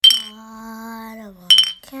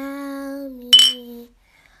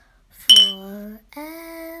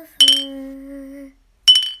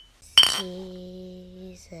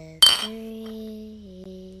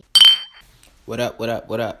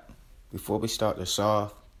What up? Before we start this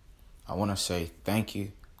off, I want to say thank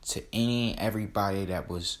you to any and everybody that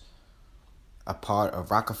was a part of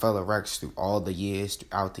Rockefeller Records throughout the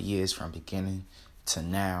years from beginning to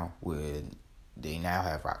now, when they now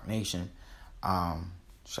have Rock Nation.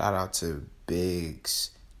 Shout out to Biggs,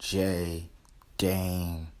 Jay,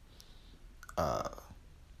 Dame.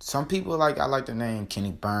 Some people I like the name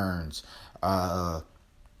Kenny Burns,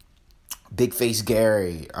 Big Face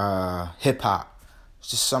Gary, Hip Hop.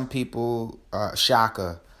 Just some people,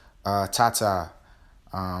 Shaka, Tata,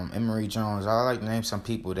 Emery Jones. I like to name some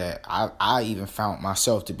people that I even found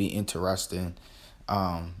myself to be interested in.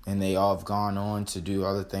 And they all have gone on to do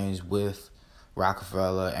other things with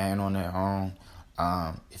Rockefeller and on their own.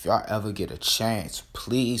 If y'all ever get a chance,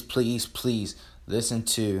 please listen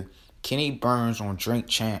to Kenny Burns on Drink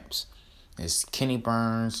Champs. It's Kenny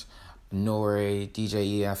Burns, Nore,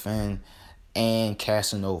 DJ EFN, and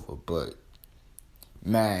Casanova. But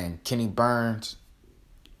man, Kenny Burns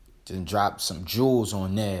just dropped some jewels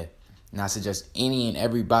on there. And I suggest any and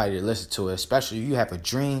everybody to listen to it, especially if you have a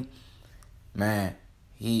dream. Man,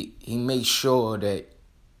 he makes sure that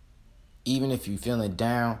even if you're feeling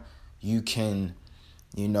down, you can,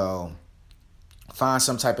 find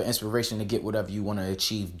some type of inspiration to get whatever you want to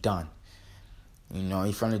achieve done.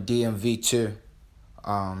 He's from the DMV too.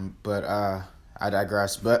 But I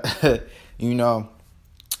digress. But,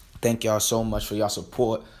 thank y'all so much for y'all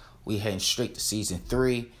support. We heading straight to season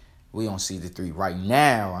 3. We on season 3 right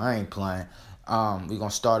now. I ain't playing. We're going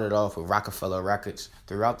to start it off with Rockefeller Records.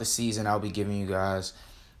 Throughout the season, I'll be giving you guys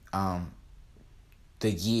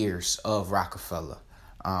the years of Rockefeller.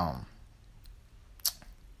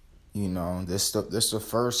 This the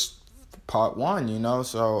first part 1,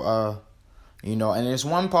 so, and there's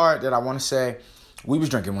one part that I want to say we was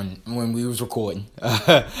drinking when we was recording.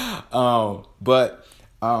 But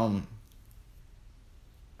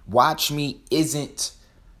Watch Me isn't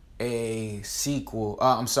a sequel.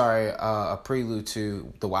 A prelude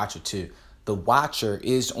to The Watcher 2. The Watcher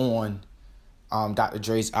is on Dr.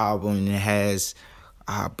 Dre's album, and it has,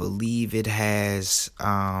 I believe it has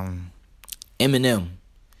Eminem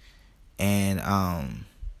and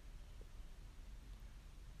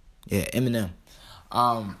Eminem.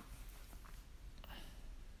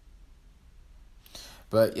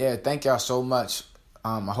 But yeah, thank y'all so much.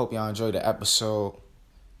 I hope y'all enjoyed the episode.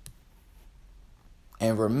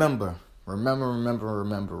 And remember,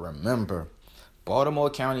 Baltimore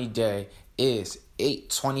County Day is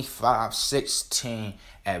 8/25/16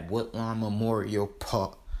 at Woodlawn Memorial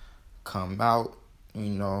Park. Come out,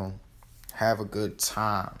 have a good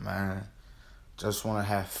time, man. Just want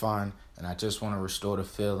to have fun, and I just want to restore the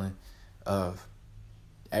feeling of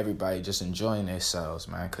everybody just enjoying themselves,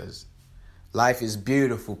 man, because life is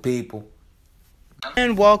beautiful, people.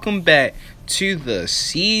 And welcome back to the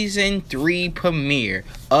season 3 premiere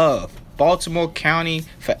of Baltimore County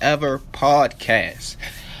Forever podcast.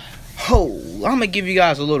 I'm gonna give you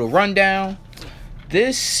guys a little rundown.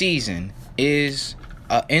 This season is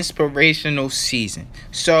an inspirational season,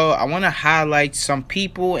 so I want to highlight some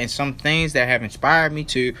people and some things that have inspired me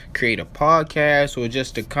to create a podcast, or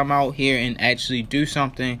just to come out here and actually do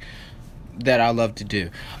something that I love to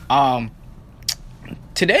do.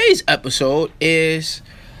 Today's episode is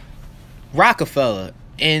Rockefeller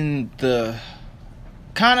in the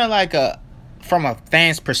kind of from a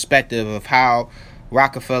fan's perspective of how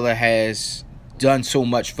Rockefeller has done so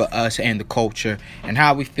much for us and the culture, and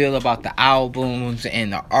how we feel about the albums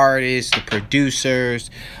and the artists, the producers,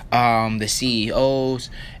 the CEOs,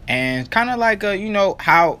 and kind of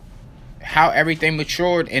how everything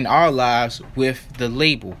matured in our lives with the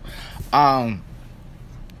label.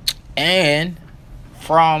 And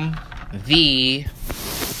from the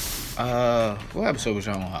what episode was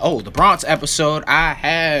on? The Bronx episode, I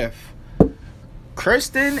have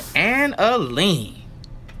Kristen and Aline.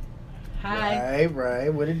 Hi.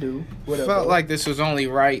 Right. What it do? What up? Felt like this was only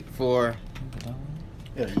right for.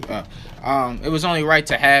 It was only right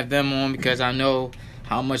to have them on because I know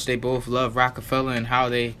how much they both love Rockefeller and how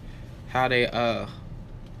they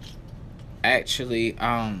actually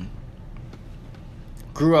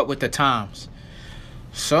grew up with the times.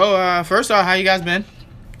 So first off, how you guys been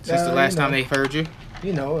since the last time they heard you?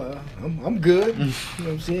 I'm good. You know what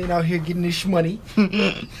I'm saying? Out here getting this money.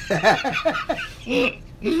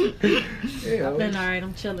 I've been alright.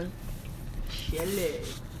 I'm chilling.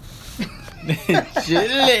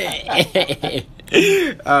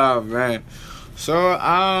 Oh man. So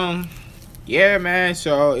yeah, man.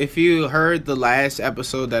 So if you heard the last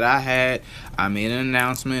episode that I had, I made an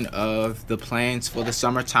announcement of the plans for the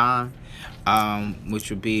summertime, which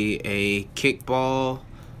would be a kickball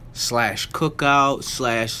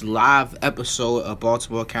 /cookout/live episode of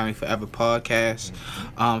Baltimore County Forever podcast.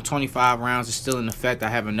 25 rounds is still in effect. I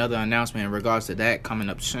have another announcement in regards to that coming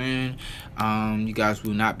up soon. You guys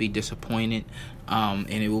will not be disappointed, and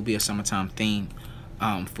it will be a summertime theme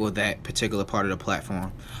for that particular part of the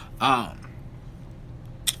platform.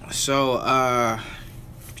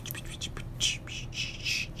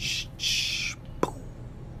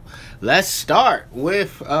 Let's start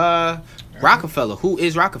with Rockefeller. Who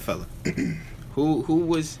is Rockefeller? who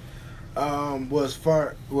was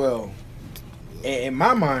in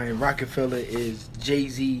my mind, Rockefeller is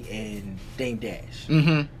Jay-Z and Dame Dash.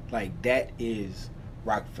 Like, that is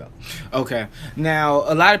Rockefeller. Okay.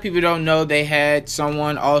 Now, a lot of people don't know they had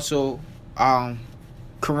someone also,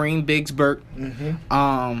 Kareem Biggs Burke.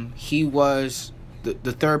 He was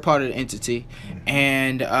the third part of the entity.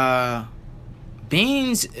 And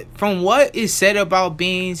Beans, from what is said about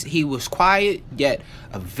Beans, he was quiet yet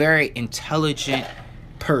a very intelligent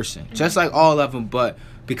person, just like all of them. But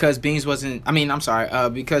because Biggs wasn't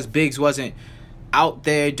out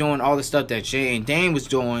there doing all the stuff that Jay and Dame was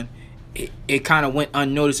doing, it kind of went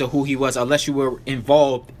unnoticed of who he was, unless you were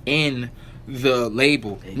involved in the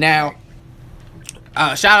label. Now,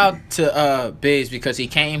 shout out to Biggs, because he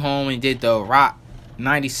came home and did the Rock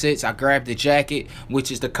 96. I grabbed the jacket,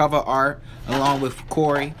 which is the cover art, along with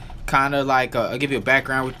Corey. Kind of like I'll give you a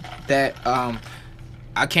background with that.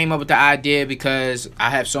 I came up with the idea because I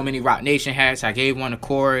have so many Rock Nation hats. I gave one to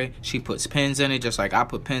Corey. She puts pins in it, just like I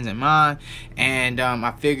put pins in mine. And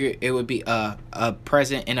I figured it would be a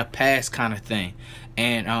present and a past kind of thing.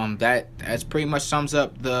 And that's pretty much sums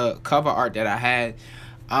up the cover art that I had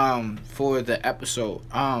for the episode.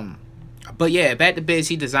 But yeah, back to Biz.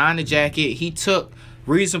 He designed the jacket. He took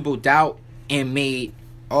Reasonable Doubt and made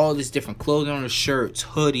all this different clothing on the shirts,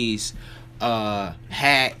 hoodies,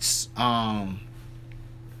 hats,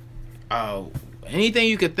 anything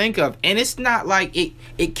you could think of. And it's not like it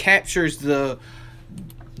captures that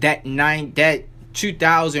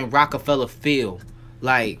 2000 Rockefeller feel.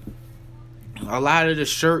 Like, a lot of the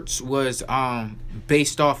shirts was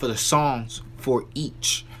based off of the songs for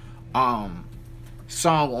each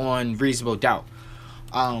song on Reasonable Doubt.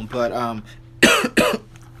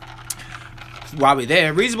 While we're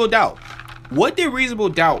there, Reasonable Doubt. What did Reasonable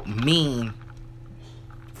Doubt mean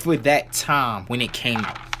for that time when it came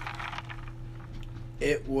out?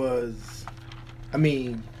 It was,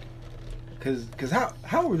 cause how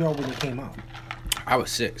old were y'all when it came out? I was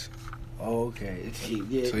 6. Oh, okay.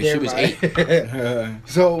 Yeah, so she was 8.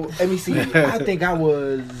 So let me see. I think I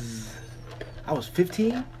was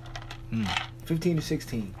 15, 15 to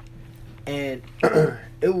 16, and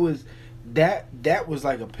it was that was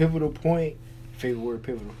like a pivotal point. Favorite word,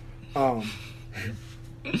 pivotal.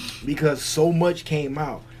 Because so much came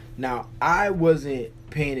out. Now, I wasn't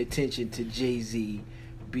paying attention to Jay-Z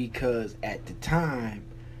because at the time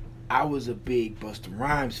I was a big Busta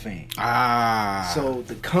Rhymes fan. So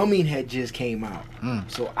The Coming had just came out.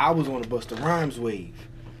 So I was on the Busta Rhymes wave.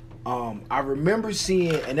 I remember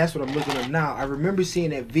seeing, and that's what I'm looking at now, I remember seeing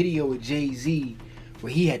that video with Jay-Z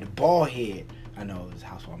where he had the bald head. I know it was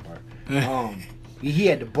Housewife part. He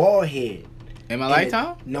had the bald head. In My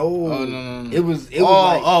Lifetime? No. Oh, no. It was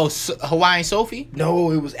like, Hawaiian Sophie?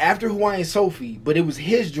 No, it was after Hawaiian Sophie, but it was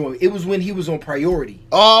his joint. It was when he was on Priority.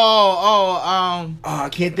 I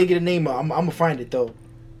can't think of the name of it. I'm gonna find it though.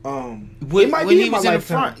 It might be in My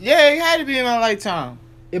Lifetime. Yeah, it had to be in My Lifetime.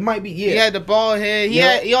 It might be, yeah. He had the bald head.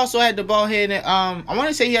 He also had the bald head in, I want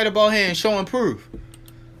to say he had the bald head in Show and Proof.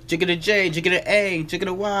 Jigga the J, Jigga the A, Jigga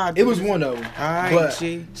the Y. It was one of them. Alright,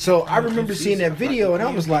 so I remember seeing that video and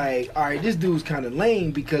I was like, alright, this dude's kind of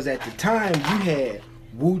lame, because at the time you had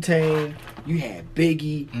Wu-Tang, you had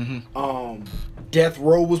Biggie, Death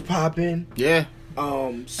Row was popping. Yeah.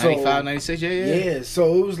 So 95, 96, yeah.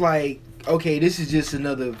 So it was like, okay, this is just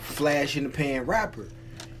another flash in the pan rapper.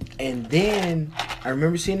 And then I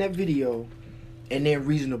remember seeing that video, and then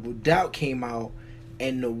Reasonable Doubt came out.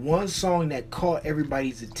 And the one song that caught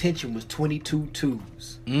everybody's attention was 22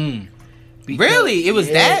 Twos. Really? It was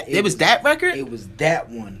that? It was that record? It was that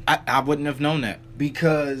one. I wouldn't have known that.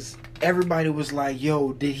 Because everybody was like,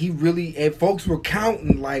 yo, did he really? And folks were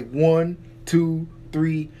counting like 1, 2,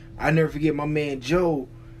 3. I never forget my man Joe.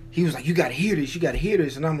 He was like, you gotta hear this, you gotta hear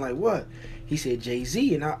this. And I'm like, what? He said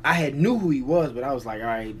Jay-Z. And I had knew who he was, but I was like, all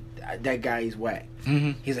right, that guy is whack.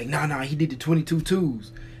 He's like, nah, he did the 22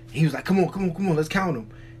 Twos. He was like, come on, let's count them.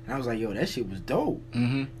 And I was like, yo, that shit was dope.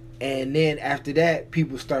 And then after that,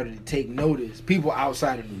 people started to take notice. People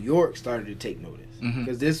outside of New York started to take notice.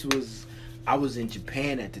 Because I was in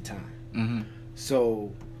Japan at the time.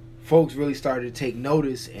 So folks really started to take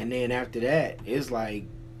notice. And then after that, it's like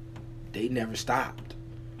they never stopped.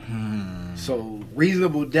 So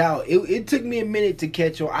Reasonable Doubt, it took me a minute to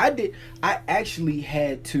catch on. I actually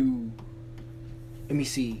had to, let me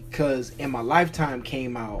see, because In My Lifetime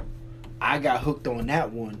came out, I got hooked on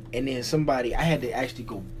that one, and then I had to actually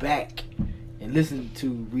go back and listen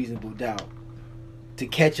to Reasonable Doubt to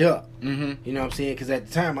catch up. Mm-hmm. You know what I'm saying? Because at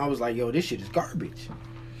the time I was like, yo, this shit is garbage.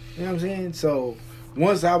 You know what I'm saying? So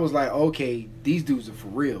once I was like, okay, these dudes are for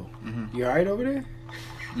real. Mm-hmm. You alright over there?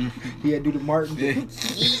 Mm-hmm. Yeah, do the Martin.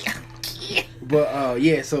 But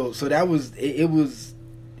yeah, so that was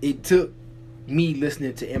it took me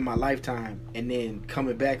listening to In My Lifetime and then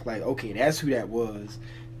coming back like, okay, that's who that was.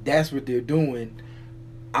 That's what they're doing.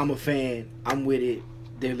 I'm a fan. I'm with it.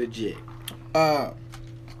 They're legit.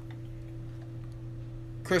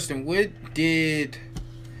 Kristen, what did...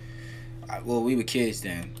 Well, we were kids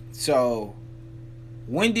then. So,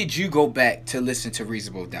 when did you go back to listen to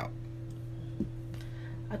Reasonable Doubt?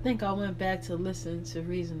 I think I went back to listen to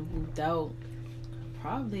Reasonable Doubt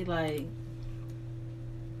probably like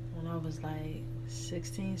when I was like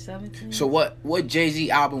 16, 17. So what Jay-Z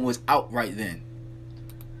album was out right then?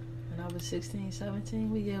 When I was 16, 17,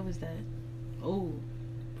 what year was that? Oh,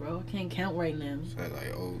 bro, I can't count right now. So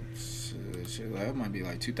like, shit, that might be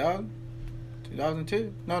like 2000?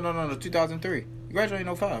 2002? No, 2003. You graduated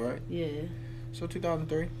in 05, right? Yeah. So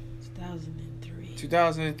 2003. 2003.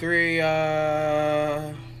 2003,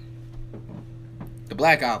 the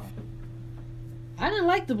Black Album. I didn't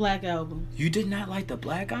like the Black Album. You did not like the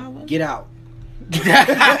Black Album? Get out.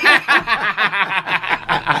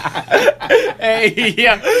 Hey,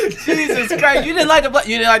 yeah. Jesus Christ. You didn't like the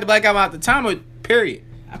Black Album at the time, or period?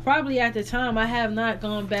 Probably at the time. I have not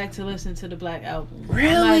gone back to listen to the Black Album.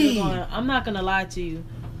 Really? I'm not gonna lie to you.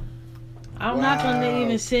 I'm not gonna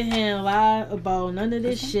even sit here and lie about none of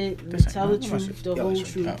this shit and tell the truth, the whole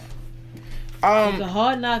truth. The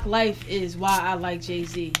Hard Knock Life is why I like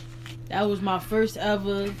Jay-Z. That was my first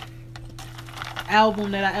ever album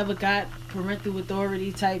that I ever got, parental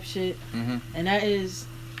authority type shit. Mm-hmm. And that is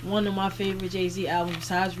one of my favorite Jay-Z albums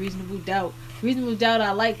besides Reasonable Doubt. Reasonable Doubt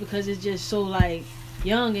I like because it's just so like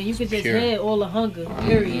young and you could just hear all the hunger,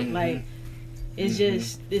 period. Mm-hmm. Like it's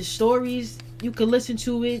just, it's stories, you could listen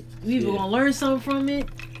to it, you either gonna learn something from it.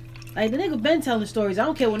 Like the nigga been telling stories. I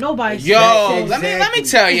don't care what nobody says. Yo, let me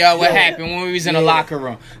tell y'all what happened when we was in the locker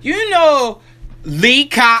room. You know Lee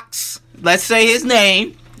Cox, let's say his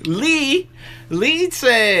name. Lee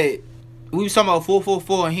said, we was talking about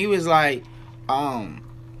 444 and he was like,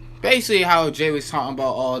 basically how Jay was talking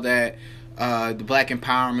about all that the black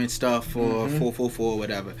empowerment stuff for 444 or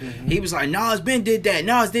whatever. He was like, Nas did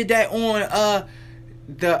that on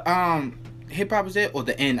the Hip Hop Is It or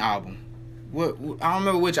the N album. What I don't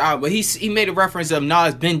remember which album, but he made a reference of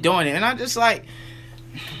Nas been doing it, and I just like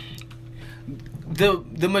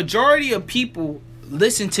the majority of people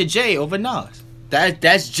listen to Jay over Nas.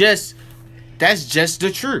 That's just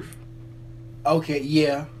the truth. Okay,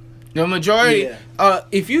 yeah. The majority. Yeah.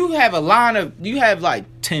 If you have you have like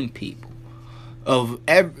 10 people of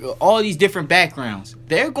all these different backgrounds,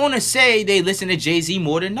 they're gonna say they listen to Jay-Z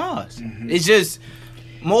more than Nas. Mm-hmm. It's just.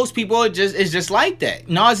 Most people it's just like that.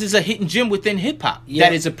 Nas is a hidden gem within hip hop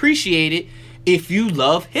that is appreciated if you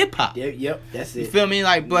love hip hop. Yep, that's it. You feel me?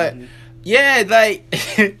 Like, but yeah, like,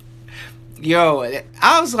 yo,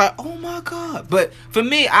 I was like, oh my god. But for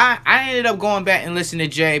me, I ended up going back and listening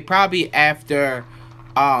to Jay probably after,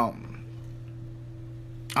 I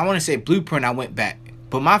want to say Blueprint. I went back,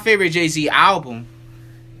 but my favorite Jay-Z album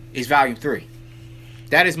is Volume 3.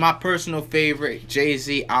 That is my personal favorite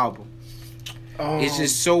Jay-Z album. It's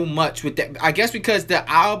just so much with that. I guess because the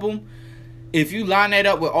album, if you line that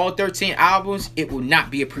up with all 13 albums, it will not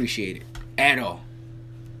be appreciated at all.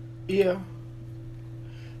 Yeah.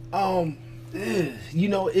 You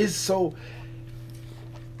know, it's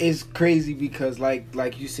crazy because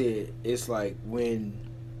like you said, it's like when,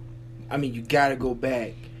 I mean, you gotta go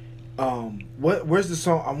back. Where's the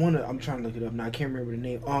song? I'm trying to look it up now. I can't remember the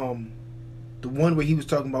name. The one where he was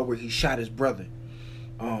talking about where he shot his brother.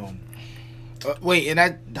 Wait,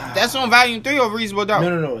 and that's on Volume 3 or Reasonable Doubt?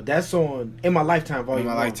 No. That's on In My Lifetime, Volume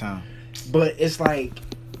 1. In My Lifetime. But it's like,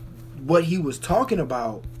 what he was talking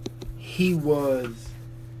about, he was,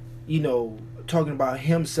 you know, talking about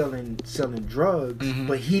him selling drugs,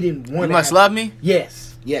 but he didn't want to. You Must Love Me?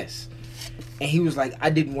 Yes. And he was like,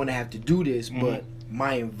 I didn't want to have to do this, but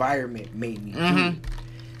my environment made me do it.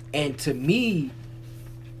 And to me,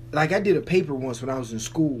 like I did a paper once when I was in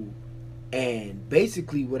school. And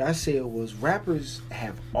basically what I said was rappers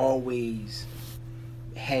have always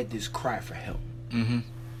had this cry for help.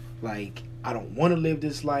 Like, I don't want to live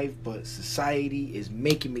this life, but society is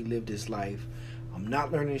making me live this life. I'm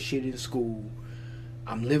not learning shit in school.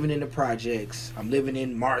 I'm living in the projects. I'm living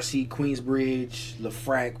in Marcy, Queensbridge,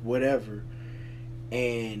 LaFrac, whatever.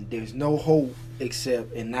 And there's no hope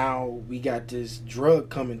except, and now we got this drug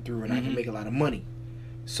coming through and I can make a lot of money.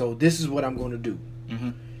 So this is what I'm going to do.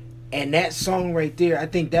 And that song right there, I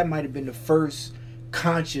think that might have been the first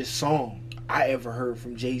conscious song I ever heard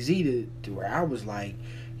from Jay-Z to where I was like,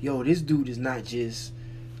 yo, this dude is not just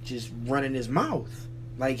running his mouth.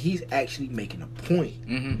 Like, he's actually making a point.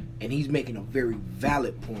 And he's making a very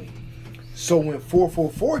valid point. So when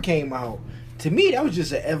 444 came out, to me, that was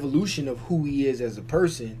just an evolution of who he is as a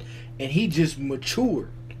person. And he just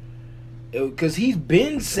matured. Because he's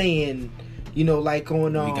been saying, you know, like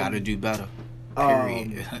on... we gotta do better.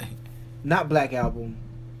 Period. Not Black Album.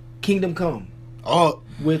 Kingdom Come. Oh.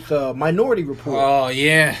 With Minority Report. Oh,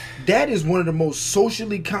 yeah. That is one of the most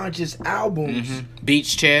socially conscious albums.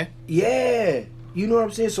 Beach Chair. Yeah. You know what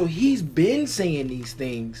I'm saying? So he's been saying these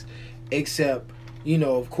things, except, you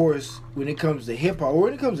know, of course, when it comes to hip hop or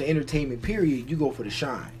when it comes to entertainment, period, you go for the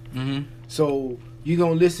shine. So you're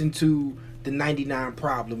going to listen to the 99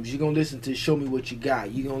 Problems. You're going to listen to Show Me What You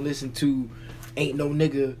Got. You're going to listen to Ain't No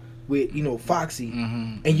Nigga with, you know, Foxy.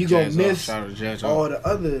 And you're going to miss all the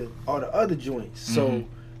other joints. So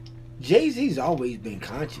Jay-Z's always been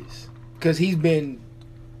conscious because he's been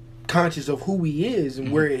conscious of who he is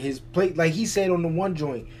and where his place, like he said on the one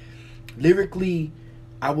joint, lyrically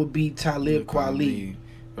I would be Talib Kweli,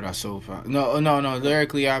 but I so far no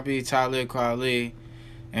lyrically I'd be Talib Kweli.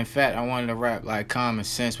 In fact, I wanted to rap like Common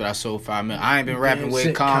Sense, but I sold 5 million. I ain't been rapping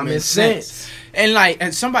with common sense. And like,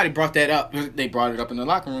 and somebody brought that up. They brought it up in the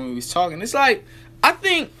locker room. We was talking. It's like, I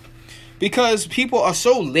think because people are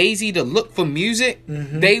so lazy to look for music,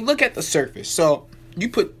 they look at the surface. So you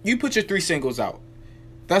put your 3 singles out.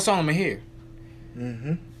 That's all I'm gonna hear.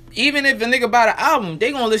 Even if a nigga buy the album,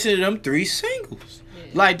 they gonna listen to them 3 singles.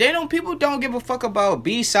 Like, people don't give a fuck about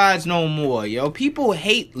B-sides no more, yo. People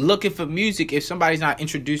hate looking for music if somebody's not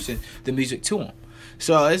introducing the music to them.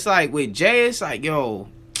 So it's like with Jay, it's like, yo,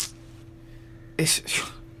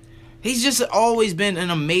 he's just always been an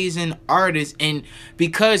amazing artist, and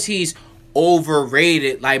because he's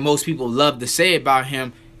overrated, like most people love to say about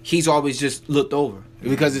him, he's always just looked over.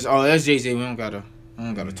 Because it's that's Jay-Z, we don't gotta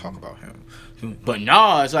talk about him. But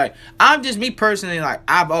Nas, like, I'm just me personally, like,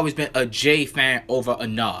 I've always been a Jay fan over a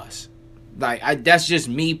Nas. Like, that's just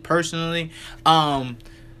me personally. I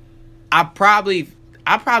probably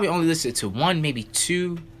only listened to 1, maybe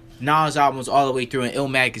 2 Nas albums all the way through, and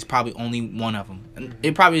Illmatic is probably only one of them.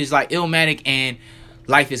 It probably is like Illmatic and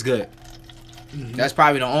Life is Good. That's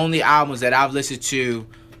probably the only albums that I've listened to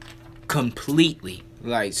completely.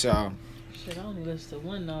 Like, so. Shit, I only listened to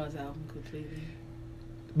 1 Nas album completely.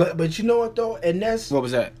 But you know what though, and that's what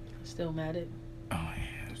was that? Still mad at. Oh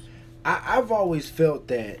yeah. I've always felt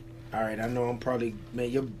that. All right, I know I'm probably gonna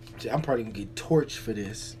get torched for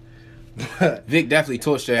this. Vic definitely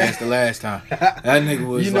torched your ass the last time. That nigga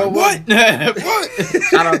was, you know, like, what? What?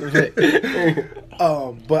 Shout out to Vic.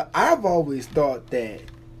 But I've always thought that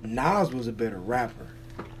Nas was a better rapper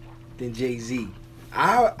than Jay-Z.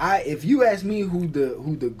 I if you ask me who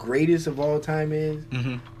the greatest of all time is,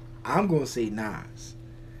 I'm gonna say Nas.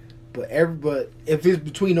 But if it's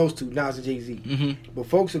between those two, Nas and Jay-Z, but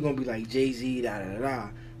folks are gonna be like Jay-Z, da da da.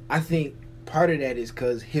 I think part of that is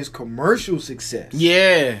because his commercial success,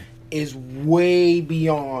 is way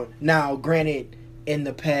beyond. Now, granted, in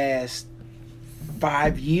the past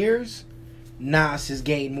 5 years, Nas has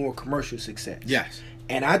gained more commercial success. Yes,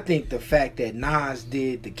 and I think the fact that Nas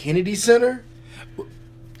did the Kennedy Center.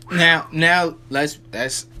 Now let's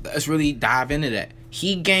really dive into that.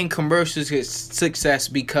 He gained commercial success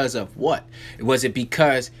because of what? Was it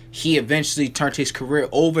because he eventually turned his career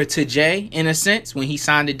over to Jay, in a sense, when he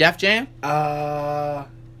signed to Def Jam?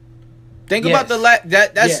 Think about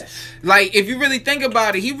that's like, if you really think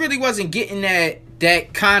about it, he really wasn't getting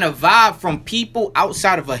that kind of vibe from people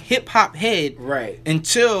outside of a hip hop head, right?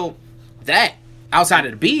 Until that, outside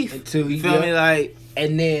of the beef, until he feel me, like.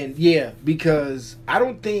 And then because I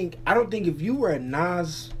don't think if you weren't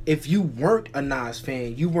a Nas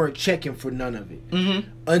fan, you weren't checking for none of it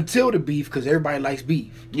until the beef, because everybody likes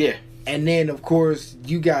beef. Yeah. And then of course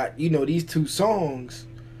you got these 2 songs,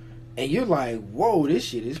 and you're like, whoa, this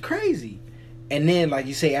shit is crazy. And then, like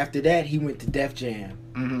you say, after that he went to Def Jam.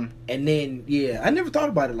 And then I never thought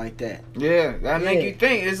about it like that. Yeah, that make you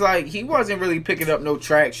think. It's like he wasn't really picking up no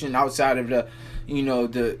traction outside of the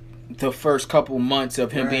first couple months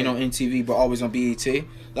of him being on MTV, but always on BET.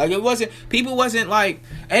 Like, people wasn't like,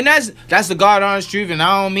 and that's the God honest truth. And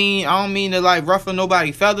I don't mean to like ruffle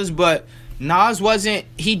nobody feathers, but Nas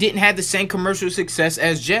he didn't have the same commercial success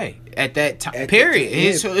as Jay. at that time period.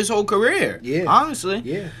 His whole career. Yeah. Honestly.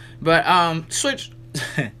 Yeah. But switch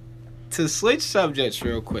subjects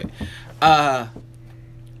real quick.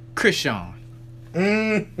 Chrisean.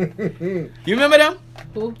 You remember them?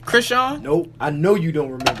 Who? Chrisean? Nope. I know you don't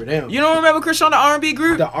remember them. You don't remember Chrisean, the R&B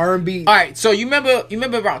group? The R&B. All right, so you remember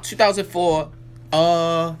around 2004?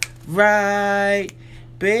 Right,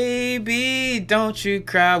 baby, don't you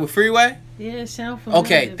cry with Freeway? Yeah, sound familiar.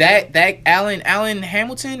 Okay, that Alan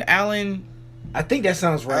Hamilton, I think that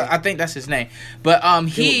sounds right. I think that's his name. But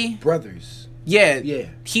They were brothers. Yeah,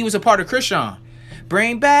 he was a part of Chrisean.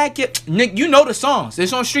 Bring back your... Nick, you know the songs.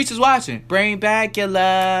 It's on Streets is Watching. Bring back your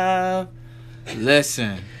love.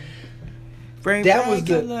 Listen. That was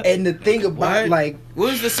and the thing about what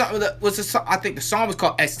was the song? I think the song was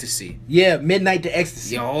called Ecstasy. Yeah, Midnight to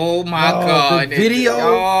Ecstasy. Oh my God, the video.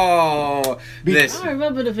 Oh, listen. I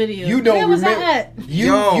remember the video. You don't remember that?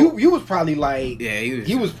 You was probably like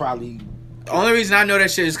he was probably. The only reason I know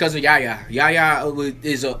that shit is because of Yaya. Yaya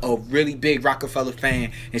is a really big Rockefeller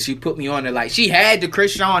fan, and she put me on it. Like she had the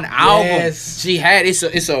Chrisean album. Yes. She had it's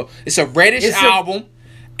a reddish album.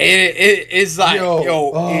 It's like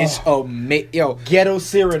Ghetto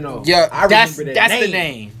Cyrano. Yeah, I remember that's the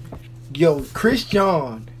name. Yo,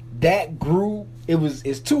 Chrisean, that group.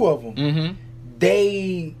 It's two of them. Mm-hmm.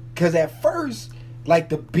 Because at first, like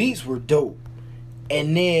the beats were dope,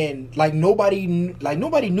 and then like nobody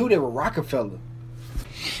knew they were Rockefeller.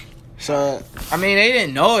 So I mean, they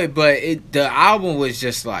didn't know it, but the album was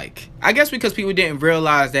just like, I guess because people didn't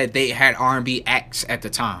realize that they had R&B acts at the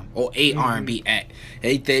time, or a R&B act.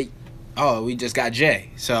 They we just got Jay.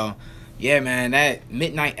 So yeah, man, that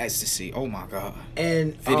Midnight Ecstasy. Oh my God,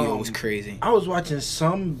 and video was crazy. I was watching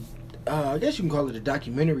some, I guess you can call it a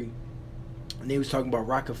documentary, and they was talking about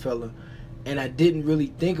Rockefeller, and I didn't really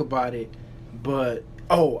think about it, but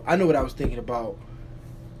I know what I was thinking about.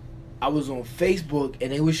 I was on Facebook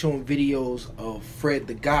and they were showing videos of Fred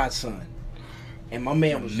the Godson, and my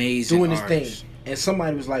man was doing his thing. And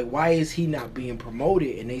somebody was like, "Why is he not being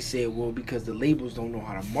promoted?" And they said, "Well, because the labels don't know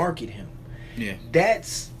how to market him." Yeah,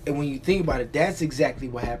 and when you think about it, that's exactly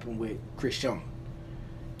what happened with Chrisean.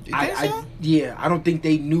 I don't think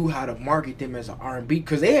they knew how to market them as an R&B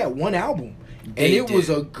because they had one album, and it was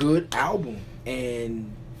a good album,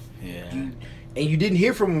 and you didn't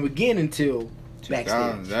hear from them again until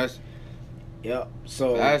Backstage. Yep.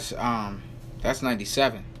 So that's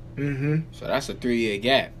 97. Mm-hmm. So that's a 3-year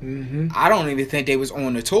gap. Mm-hmm. I don't even think they was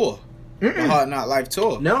on the tour, the Hard Knock Life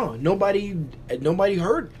tour. No, nobody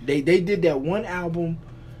heard. They did that one album.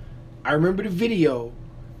 I remember the video,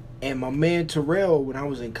 and my man Terrell, when I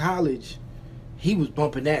was in college, he was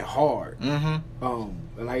bumping that hard. Mm-hmm.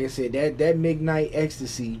 And like I said, that Midnight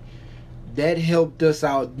Ecstasy, that helped us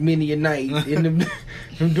out many a night in them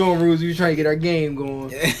dorm rooms. We were trying to get our game going.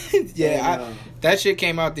 That shit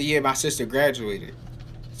came out the year my sister graduated,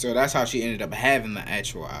 so that's how she ended up having the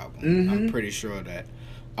actual album. Mm-hmm. I'm pretty sure of that.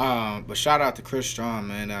 But shout out to Chrisean,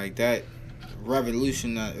 man. Like that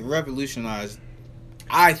revolutionized,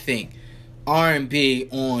 I think, R&B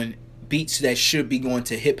on beats that should be going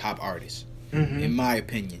to hip hop artists, in my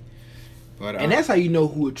opinion. But and that's how you know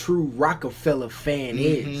who a true Rockefeller fan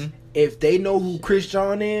is. If they know who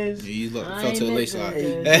Chrisean is, you fell to the lace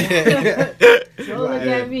line. Don't look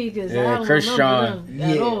at me because I don't remember them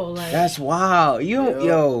at all. Like, that's wild.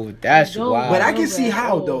 That's wild. But I can see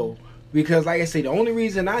how though, because like I say, the only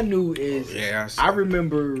reason I knew is I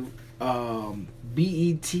remember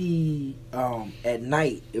BET at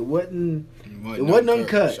night. It wasn't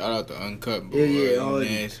uncut. Shout out to Uncut, boy.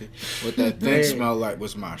 Nasty. What that thing smelled like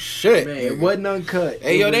was my shit. Man, it wasn't uncut.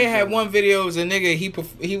 Hey, they had one video. It was a nigga.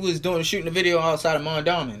 He was shooting a video outside of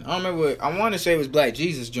Mondawmin. I don't remember. I want to say it was Black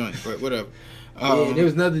Jesus joint, but whatever. There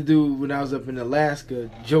was another dude when I was up in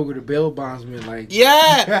Alaska, Joker the Bail Bondsman. I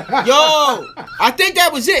think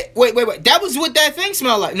that was it. Wait. That was what that thing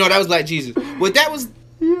smelled like. No, that was Black Jesus. What that was.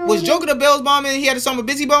 Was Joker the Bail Bondsman? He had a song with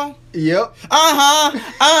Busy Bone. Yep.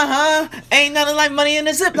 Ain't nothing like money in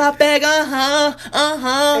a Ziploc bag.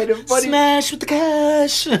 Smash with the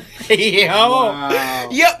cash. Wow.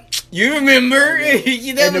 Yep. You remember?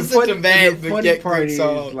 That was such a bad. The funny part is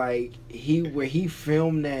like when he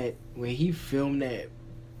filmed that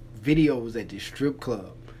video was at the strip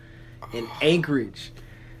club in Anchorage.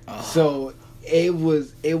 So it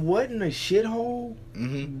wasn't a shithole,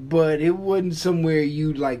 but it wasn't somewhere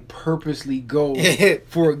you like purposely go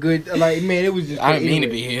for a good it was just. I didn't mean to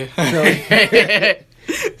be here.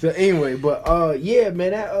 So anyway, but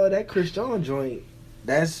man, that Chrisean joint,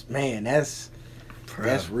 that's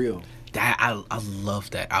real. That I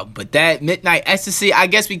love that album, but that Midnight Ecstasy, I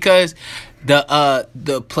guess because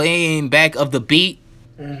the playing back of the beat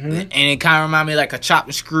and it kind of remind me like a chop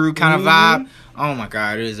and screw kind of vibe. Oh my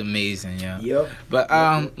god, it is amazing, yeah. Yep. But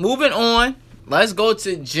moving on, let's go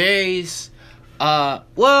to Jay's. Let's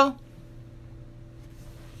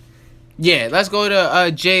go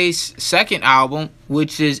to Jay's second album,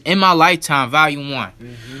 which is In My Lifetime, Volume 1.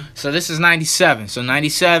 So this is 97. So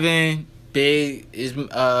 97, Big is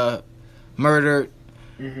murdered,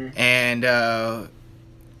 and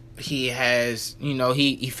he has,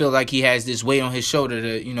 he feels like he has this weight on his shoulder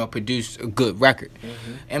to, produce a good record.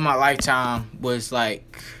 In My Lifetime was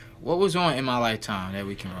like, what was on In My Lifetime that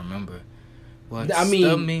we can remember?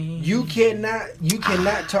 You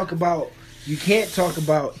cannot talk about. You can't talk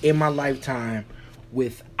about In My Lifetime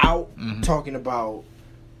without talking about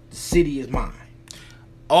City Is Mine.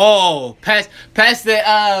 Oh, pass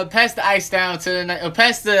the ice down to the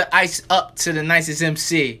pass the ice up to the nicest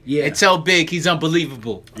MC. Yeah, and tell Big he's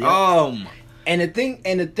unbelievable. Yep. And the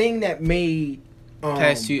thing that made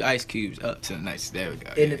pass 2 ice cubes up to the nicest. There we go.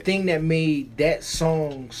 And the thing that made that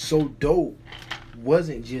song so dope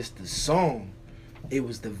wasn't just the song, it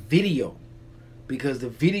was the video, because the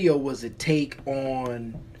video was a take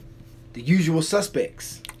on The Usual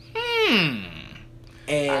Suspects.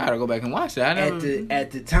 And I gotta go back and watch that.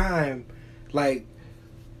 At the time, like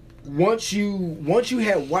once you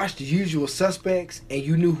had watched The Usual Suspects and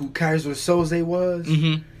you knew who Kaiser Soze was,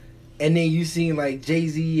 and then you seen like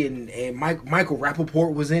Jay-Z and Michael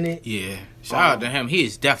Rappaport was in it. Yeah, shout out to him. He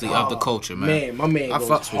is definitely of the culture, man. Man, my man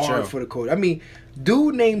goes hard for the culture. I mean,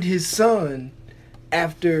 dude named his son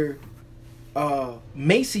after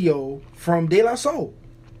Maceo from De La Soul.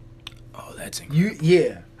 Oh, that's incredible.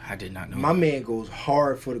 Yeah. I did not know. My man goes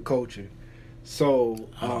hard for the culture. So,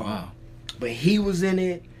 wow. But he was in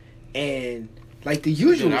it, and like The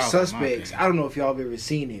Usual Suspects, I don't know if y'all have ever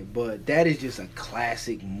seen it, but that is just a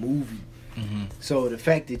classic movie. So the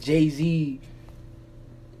fact that Jay-Z,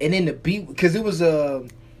 and then the beat, because it was a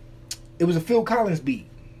Phil Collins beat,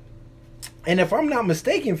 and if I'm not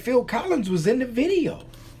mistaken, Phil Collins was in the video.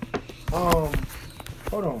 Hold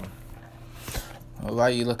on. Well, why are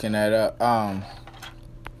you looking that up?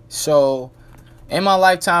 So, In My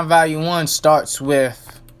Lifetime, Volume 1 starts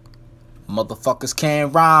with Motherfuckers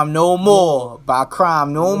Can't Rhyme No More by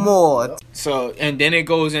Crime No More. So, and then it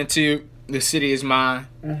goes into The City Is Mine.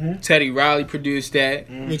 Teddy Riley produced that.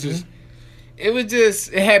 Which is,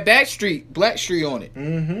 it had Blackstreet on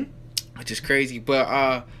it. Which is crazy. But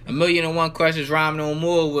A Million and One Questions, Rhyme No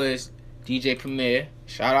More was DJ Premier.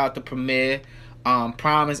 Shout out to Premier.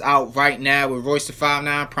 Prime is out right now with Royce the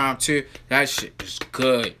 5'9", Prime 2. That shit is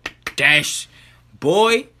good. Dash.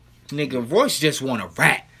 Boy, nigga, Royce just wanna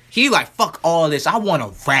rap. He like, fuck all this, I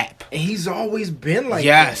wanna rap. And he's always been like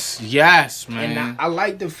that. Yes, man. And I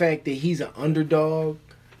like the fact that he's an underdog,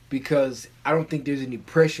 because I don't think there's any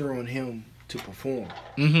pressure on him to perform.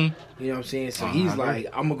 You know what I'm saying? So he's like,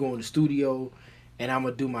 I'm gonna go in the studio and I'm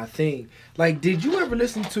gonna do my thing. Like, did you ever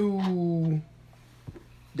listen to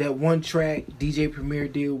that one track DJ Premier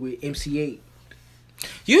did with MC8?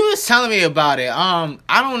 You was telling me about it. I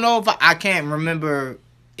don't know if I can't remember.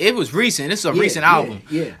 It was recent. This is a recent album.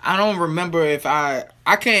 Yeah. I don't remember if I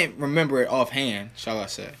can't remember it offhand, shall I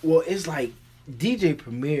say. Well, it's like DJ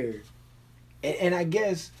Premier, and I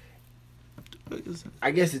guess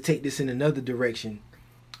to take this in another direction,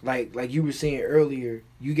 like you were saying earlier,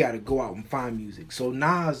 you got to go out and find music. So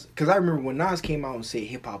Nas, because I remember when Nas came out and said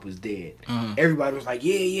hip hop was dead, everybody was like,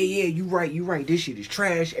 yeah, you right, this shit is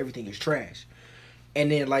trash, everything is trash. And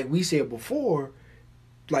then, like we said before,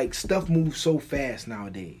 like, stuff moves so fast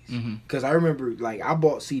nowadays. Because I remember, like, I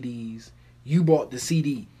bought CDs, you bought the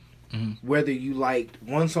CD, whether you liked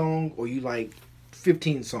one song or you liked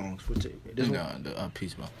 15 songs.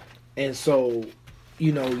 Peace Ball. And so,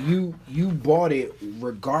 you know, you bought it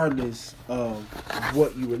regardless of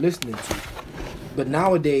what you were listening to. But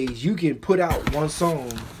nowadays, you can put out one song,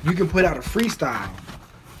 you can put out a freestyle,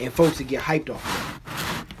 and folks will get hyped off of it.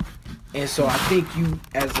 And so I think you,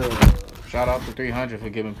 as a... Shout out to 300 for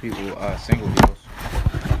giving people single deals.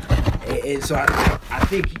 And so I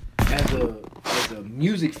think as a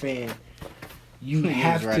music fan, you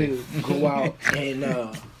have to go out and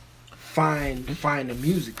find the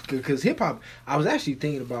music. Because hip-hop, I was actually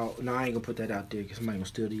thinking about... No, I ain't going to put that out there because somebody going to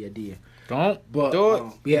steal the idea. Don't do it.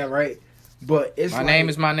 Yeah, right. But it's my name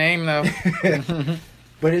is my name, though.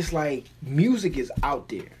 But it's like, music is out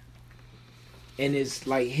there. And it's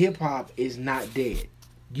like, hip-hop is not dead.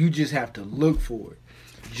 You just have to look for it.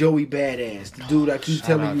 Joey Badass, the dude I keep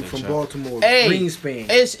telling you from Baltimore, Greenspan.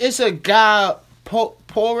 It's a guy,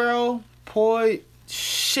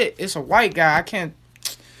 shit, it's a white guy. I can't...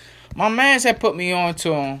 My mans had put me on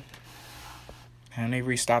to him. And they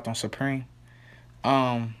restocked on Supreme.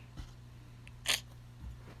 I'm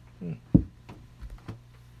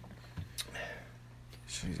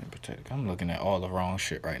looking at all the wrong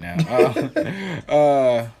shit right now.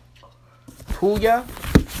 Pouya?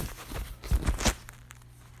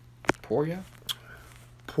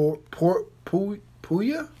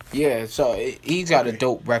 Pouya? Yeah, so he's got a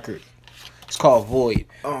dope record. It's called Void.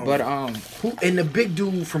 But and the big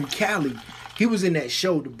dude from Cali, he was in that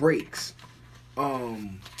show, The Breaks.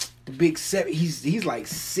 The big seven. He's like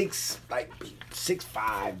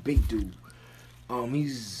 6'5", big dude.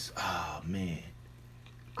 He's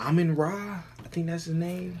Amin Ra, I think that's his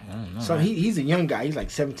name. I don't know, so man. he's a young guy. He's like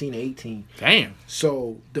 17 or 18. Damn.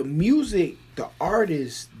 So the music, the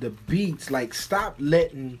artists, the beats, like stop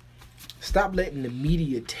letting the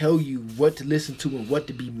media tell you what to listen to and what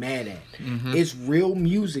to be mad at. Mm-hmm. It's real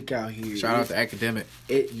music out here. Shout out to Academic.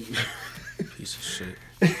 Piece of shit.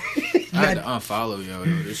 I had to unfollow yo.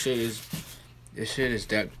 This shit is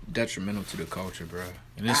detrimental to the culture, bro.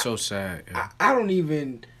 And it's so sad. Yo. I don't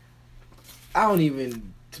even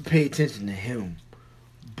pay attention to him,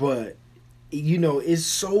 but you know, it's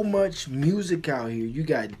so much music out here. You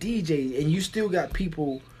got DJs, and you still got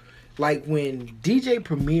people like when DJ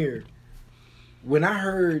Premier. When I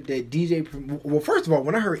heard that first of all,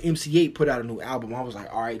 when I heard MC8 put out a new album, I was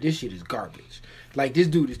like, all right, this shit is garbage. Like, this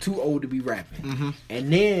dude is too old to be rapping. Mm-hmm.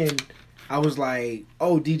 And then I was like,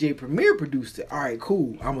 oh, DJ Premier produced it. All right,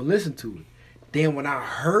 cool. I'm going to listen to it. Then when I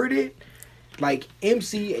heard it, like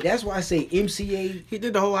that's why I say MC8. He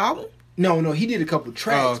did the whole album? No, he did a couple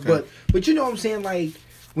tracks. Oh, okay. But you know what I'm saying? Like,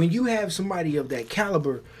 when you have somebody of that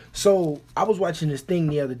caliber. So I was watching this thing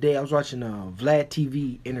the other day. I was watching a Vlad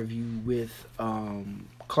TV interview with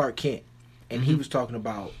Clark Kent, and he was talking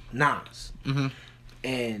about Nas. Mm-hmm.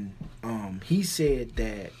 And he said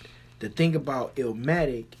that the thing about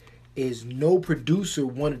Illmatic is no producer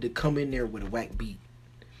wanted to come in there with a whack beat.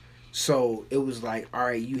 So it was like, all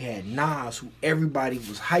right, you had Nas, who everybody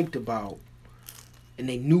was hyped about, and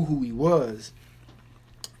they knew who he was.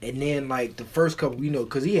 And then like the first couple, you know,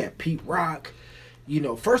 because he had Pete Rock. You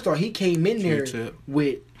know, first off, he came in there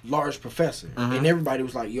with Large Professor, and everybody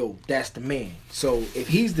was like, yo, that's the man. So if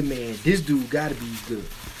he's the man, this dude gotta be good.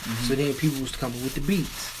 So then people was coming with the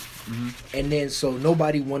beats. And then so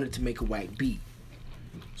nobody wanted to make a whack beat.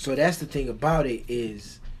 So that's the thing about it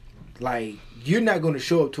is, like, you're not going to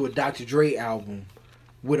show up to a Dr. Dre album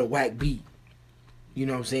with a whack beat. You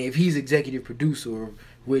know what I'm saying? If he's executive producer,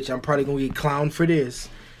 which I'm probably going to get clowned for this,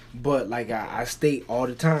 but like I state all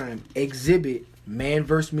the time, Exhibit, Man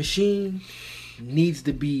vs. Machine, needs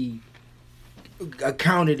to be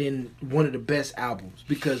accounted in one of the best albums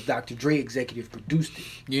because Dr. Dre executive produced it.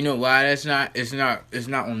 You know why that's not? It's not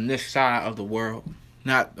on this side of the world,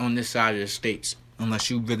 not on this side of the states, unless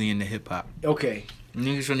you really into hip hop. Okay.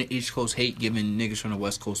 Niggas from the East Coast hate giving niggas from the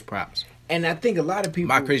West Coast props. And I think a lot of people.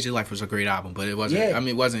 My Crazy Life was a great album, but it wasn't. Yeah. I mean,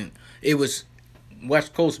 it wasn't. It was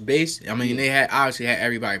West Coast based. I mean, they obviously had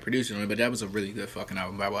everybody producing on it, but that was a really good fucking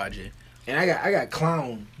album by YG. And I got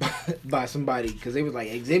clowned by somebody because they was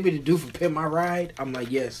like, Exhibit to do for Pimp My Ride. I'm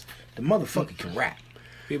like, yes, the motherfucker can rap.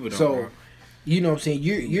 People don't. So, rap. You know what I'm saying?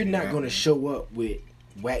 You're not going to show up with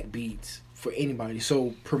whack beats for anybody.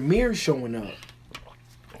 So Premier showing up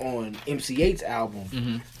on MC8's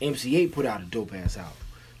album, MC8 put out a dope ass album.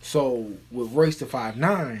 So with Royce da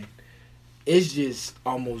 5'9", it's just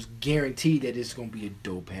almost guaranteed that it's going to be a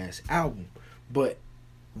dope ass album. But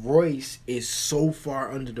Royce is so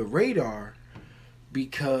far under the radar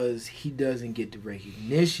because he doesn't get the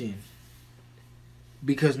recognition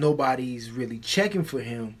because nobody's really checking for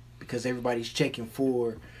him because everybody's checking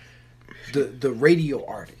for the radio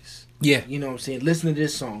artists. Yeah. You know what I'm saying? Listen to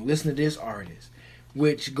this song, listen to this artist,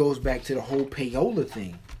 which goes back to the whole payola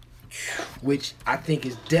thing, which I think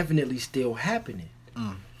is definitely still happening.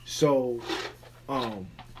 So,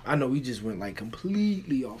 I know we just went like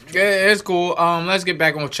completely off track. Yeah, it's cool. Let's get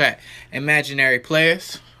back on track. Imaginary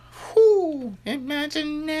Players. Whoo!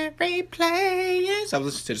 Imaginary Players. I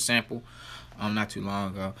listened to the sample not too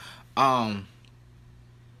long ago.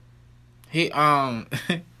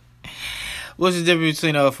 What's the difference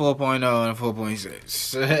between a 4.0 and a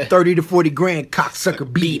 4.6? 30 to 40 grand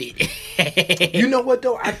cocksucker beat it. You know what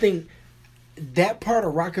though? I think that part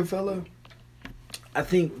of Rockefeller, I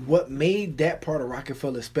think what made that part of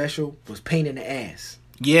Rockefeller special was Pain in the Ass.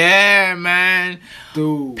 Yeah, man.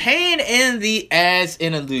 Dude. Pain in the ass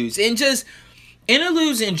interludes. And just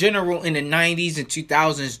interludes in general in the 90s and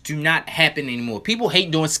 2000s do not happen anymore. People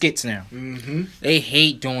hate doing skits now. They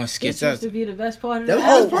hate doing skits. This used to be the best part of the That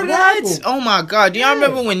album. was part of the album. Oh my god. Do y'all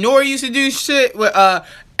remember when Nori used to do shit with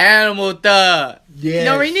Animal Thug? Yes.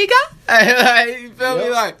 Nori nigga? You feel me?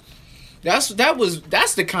 Yep. Like, That's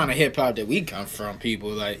the kind of hip hop that we come from, people.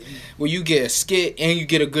 Like where you get a skit and you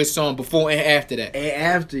get a good song before and after that. And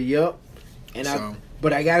after, yup. And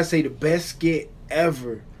but I gotta say the best skit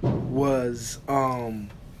ever was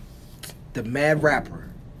the Mad Rapper.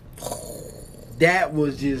 That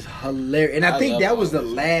was just hilarious, and I think that was the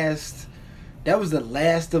last. That was the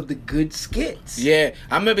last of the good skits. Yeah,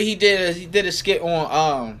 I remember he did a skit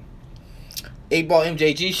on 8-Ball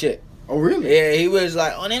MJG shit. Oh really? Yeah, he was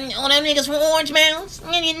like, on them niggas from Orange Mounds.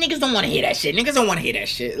 Niggas don't want to hear that shit. Niggas don't want to hear that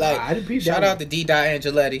shit. Like, I didn't peep shout that out to D.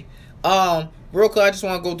 Angeletti. Real quick, I just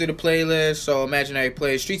want to go through the playlist. So, Imaginary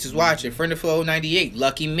Players, Streets is watching. Friend of Flow 98,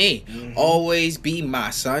 Lucky Me. Always Be My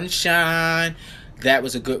Sunshine. That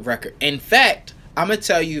was a good record. In fact, I'm going to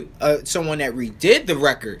tell you someone that redid the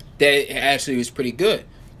record that actually was pretty good.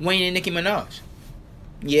 Wayne and Nicki Minaj.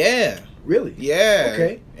 Yeah. Really? Yeah.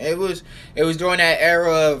 Okay. It was during that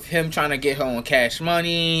era of him trying to get her on Cash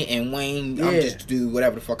Money and Wayne, I'm just to do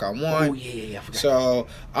whatever the fuck I want. Oh yeah, I forgot. So,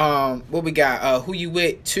 what we got? Who You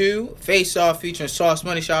With 2, Face Off featuring Sauce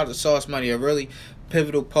Money. Shout out to Sauce Money, a really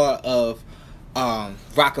pivotal part of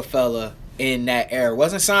Rockefeller in that era.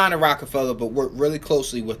 Wasn't signed to Rockefeller, but worked really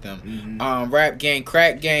closely with them. Rap Game,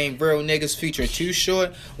 Crack Game, Real Niggas featuring Too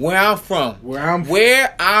Short. Where I'm from.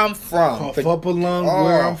 Cough up along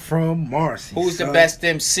where I'm from, Marcy. Who's the best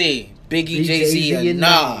MC? Biggie, Jay-Z, and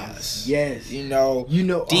Nas. Yes. You know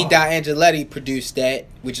D. Angeletti produced that,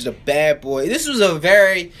 which is a Bad Boy. This was a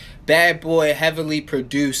very Bad Boy, heavily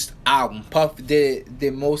produced album. Puff did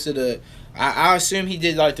most of the... I assume he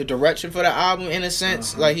did like the direction for the album in a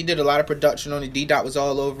sense. Like he did a lot of production on it. D-Dot was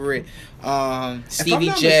all over it. Stevie if I'm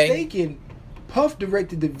not J. mistaken, Puff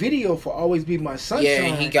directed the video for Always Be My Sunshine.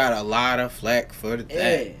 Yeah, he got a lot of flack for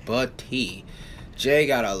that. But Jay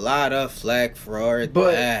got a lot of flack for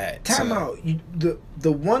that. Time out.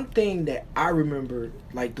 The one thing that I remember,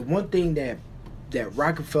 like the one thing that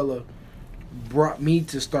Rockefeller brought me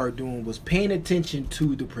to start doing was paying attention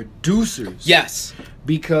to the producers. Yes.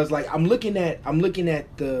 Because like I'm looking at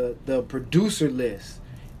the producer list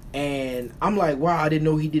and I'm like, wow, I didn't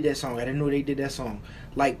know he did that song. I didn't know they did that song.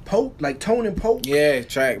 Like Pope, like Tone and Pope. Yeah,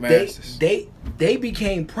 Track Masters. They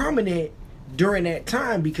became prominent during that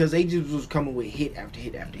time because they just was coming with hit after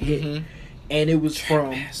hit after hit. And it was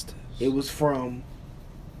from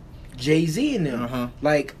Jay-Z and them.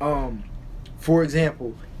 Like for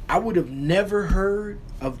example, I would have never heard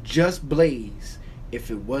of Just Blaze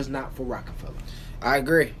if it was not for Rockefeller. I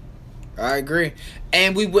agree.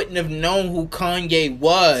 And we wouldn't have known who Kanye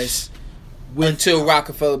was until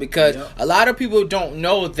Rockefeller, because a lot of people don't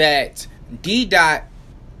know that D-Dot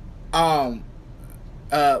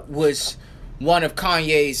was one of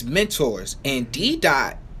Kanye's mentors. And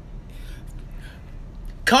D-Dot,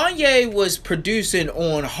 Kanye was producing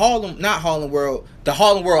on the Harlem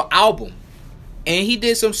World album. And he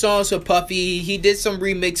did some songs for Puffy. He did some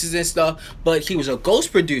remixes and stuff. But he was a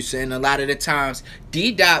ghost producer. And a lot of the times,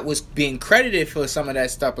 D-Dot was being credited for some of that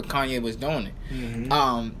stuff. But Kanye was doing it.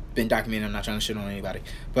 Been documented. I'm not trying to shit on anybody.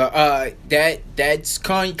 But that's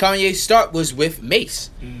Kanye's start was with Mace.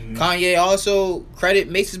 Kanye also credit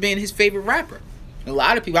Mace as being his favorite rapper. A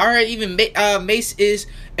lot of people. I heard even Mace is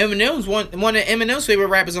Eminem's one of Eminem's favorite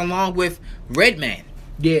rappers along with Redman.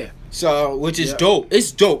 Yeah. So, which is dope.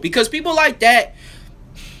 It's dope because people like that,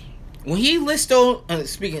 when he lists on,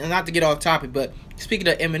 speaking, not to get off topic, but speaking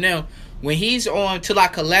of Eminem, when he's on Till I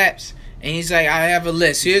Collapse, and he's like, I have a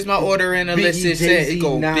list. Here's my order in the list. It says, it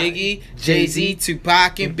go Biggie, Jay-Z,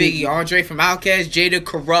 Tupac, and Biggie, Andre from Outkast, Jada,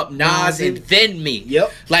 Corrupt, Nas, and then me. Yep.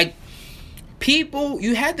 Like, people,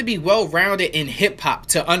 you have to be well-rounded in hip-hop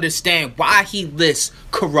to understand why he lists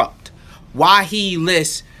Corrupt, why he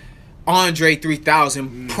lists Andre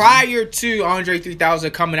 3000 prior to Andre 3000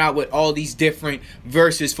 coming out with all these different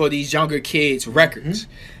verses for these younger kids records.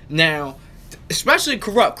 Now, especially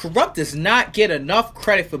Corrupt does not get enough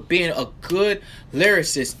credit for being a good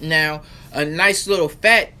lyricist. Now, a nice little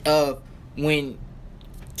fact of when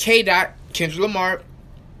Kendrick Lamar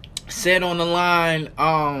said on the line,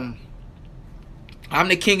 I'm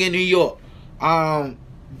the king of New York.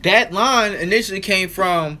 That line initially came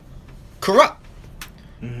from Corrupt.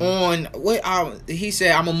 On what he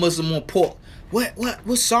said, I'm a Muslim on pork.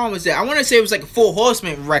 What song was that? I want to say it was like a Four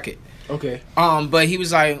Horsemen record. Okay. But he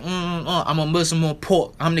was like, I'm a Muslim on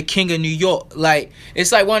pork. I'm the king of New York. Like,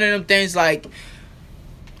 it's like one of them things. Like,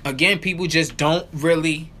 again, people just don't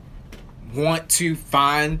really want to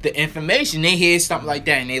find the information. They hear something like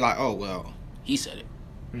that and they like, oh well, he said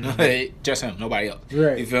it. Just him, nobody else.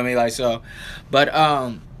 Right. You feel me? Like so. But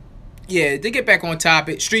yeah, to get back on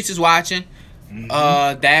topic, Streets is watching.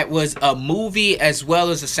 That was a movie as well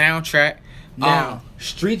as a soundtrack. Now,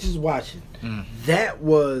 Streets is Watching. That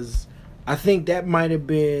was, I think that might have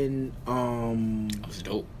been. That was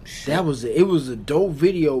dope. It was a dope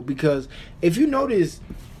video because if you notice,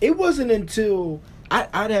 it wasn't until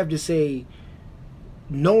I'd have to say,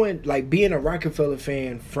 knowing like being a Rockefeller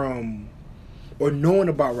fan or knowing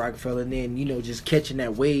about Rockefeller and then just catching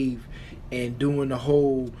that wave and doing the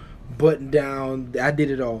whole button down. I did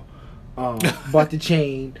it all. Bought the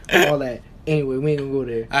chain, all that. Anyway, we ain't gonna go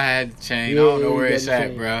there. I had the chain. Yeah, I don't know where it's at,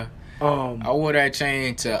 chain. bro. I wore that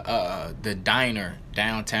chain to the diner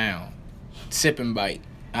downtown, Sipping Bite.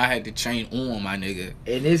 I had the chain on, my nigga.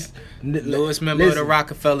 And it's Lewis member of the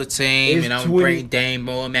Rockefeller team, and I'm bringing Dame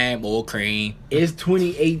more man, more cream. It's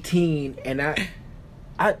 2018, and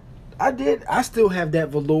I still have that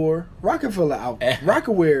velour Rockefeller outfit,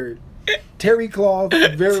 Rockaware, terry cloth.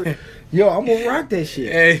 I'm gonna rock that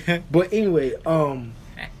shit. But anyway,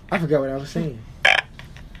 I forgot what I was saying.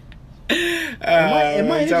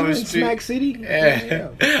 Am I in Smack City? Yeah.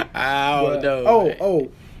 I don't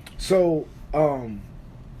know. So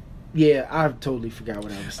yeah, I totally forgot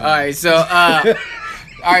what I was saying.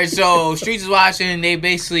 All right, so Streets is Watching. They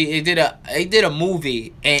did a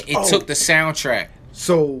movie and it took the soundtrack.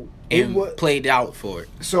 So and played out for it.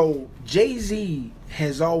 So Jay-Z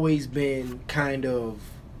has always been kind of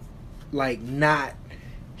like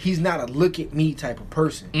he's not a look at me type of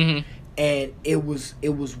person. Mm-hmm. And it was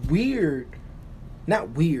weird, not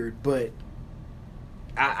weird, but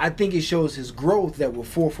I think it shows his growth that with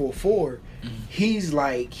 444,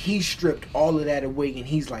 he stripped all of that away and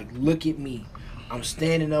he's like, look at me. I'm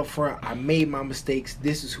standing up front. I made my mistakes.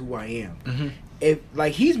 This is who I am. Mm-hmm. If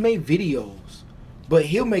like he's made videos, but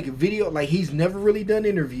he'll make a video like he's never really done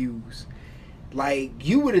interviews. Like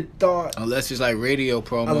you would have thought, unless it's like radio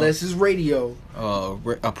promo, unless it's radio,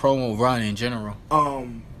 a promo run in general.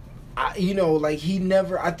 Like he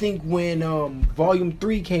never. I think when Volume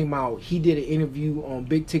 3 came out, he did an interview on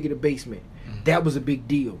Big Ticket the Basement. Mm-hmm. That was a big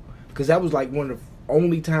deal because that was like one of the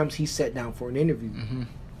only times he sat down for an interview. Mm-hmm.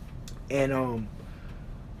 And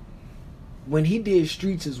when he did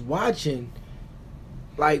Streets is Watching,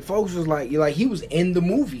 like folks was like he was in the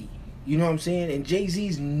movie. You know what I'm saying? And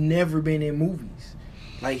Jay-Z's never been in movies.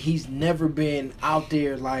 Like he's never been out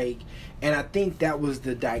there like. And I think that was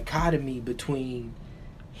the dichotomy between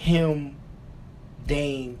him,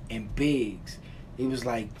 Dame, and Biggs. It was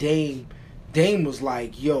like Dame was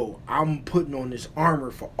like, yo, I'm putting on this armor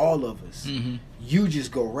for all of us. Mm-hmm. You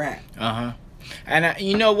just go rap. And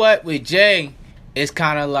you know what? With Jay, it's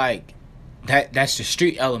kind of like that's the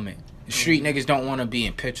street element. Street niggas don't want to be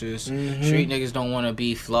in pictures. Mm-hmm. Street niggas don't want to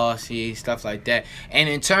be flossy, stuff like that. And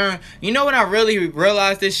in turn, you know when I really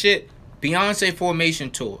realized this shit? Beyonce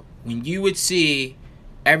Formation Tour. When you would see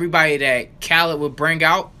everybody that Khaled would bring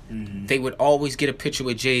out, they would always get a picture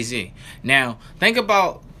with Jay-Z. Now, think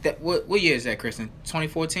about that. What year is that, Kristen?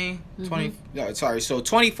 2014? Mm-hmm. So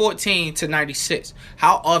 2014 to 96.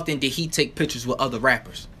 How often did he take pictures with other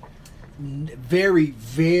rappers? Very,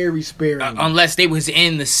 very sparingly. Unless they was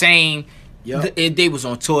in the same... Yep. They was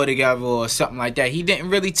on tour together or something like that. He didn't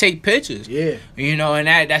really take pictures. Yeah. And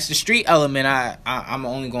that's the street element I'm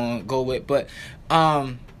only going to go with. But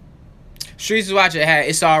Streets is Watching had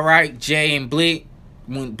It's Alright, Jay and Bleak.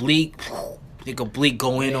 When Bleak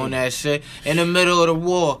go in on that shit. In the middle of the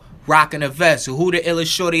war, rocking a vest. So who the illest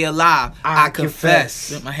shorty alive? I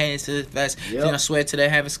confess. Put my hands to the vest. Yep. Then I swear to the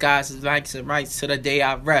heaven skies, rights and rights to the day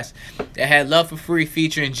I rest. They had Love for Free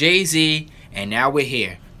featuring Jay-Z, and now we're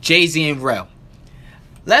here. Jay-Z and Rel.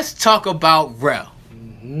 Let's talk about Rel.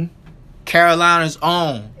 Mm-hmm. Carolina's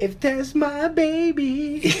own. If that's my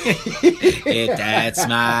baby. If that's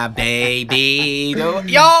my baby. Yo,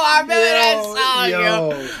 I remember that song,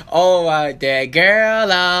 yo. Oh, my dad. Girl,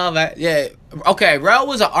 love it. Yeah. Okay, Rel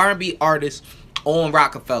was an R&B artist on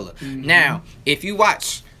Rockefeller. Mm-hmm. Now, if you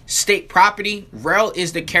watch State Property, Rel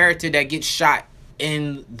is the character that gets shot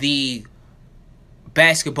in the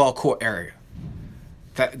basketball court area.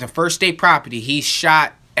 The first State Property, he's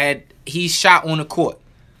shot on the court.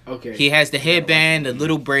 Okay. He has the headband, the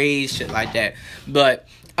little braids, shit like that. But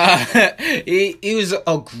he was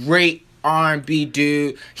a great R&B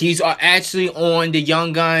dude. He's actually on the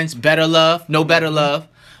Young Guns, Better Love, No Better Love.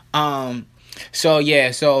 So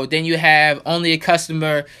then you have Only a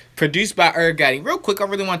Customer, produced by Irv Gotti. Real quick, I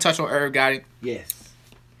really want to touch on Irv Gotti. Yes.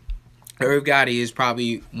 Irv Gotti is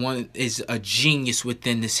probably is a genius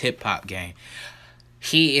within this hip hop game.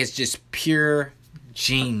 He is just pure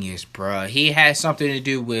genius, bruh. He has something to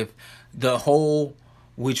do with the whole,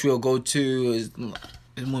 which we'll go to is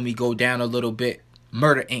when we go down a little bit,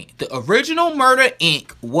 Murder Inc. The original Murder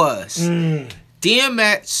Inc. was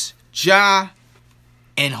DMX, Ja,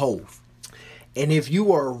 and Hove. And if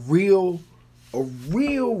you are a real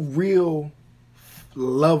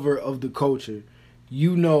lover of the culture,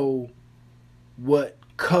 you know what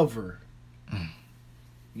cover.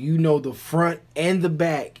 You know the front and the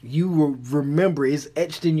back. You will remember, it's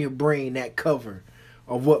etched in your brain, that cover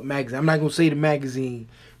of what magazine. I'm not going to say the magazine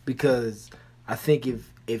because I think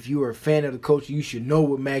if you are a fan of the culture, you should know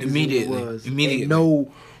what magazine it was. Immediately. And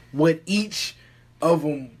know what each of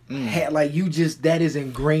them had. Like, you just, that is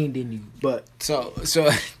ingrained in you. But So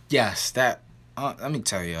yes, that, let me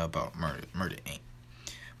tell you about Murder Inc.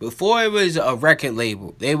 Before it was a record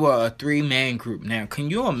label, they were a 3-man group. Now, can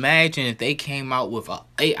you imagine if they came out with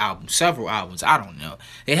 8 albums, several albums? I don't know.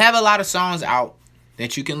 They have a lot of songs out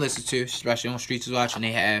that you can listen to, especially on Streets is Watching.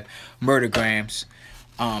 They have Murdergrams,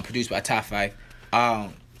 produced by Top 5.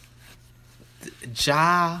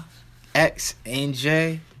 Ja, X, and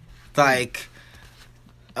J, like,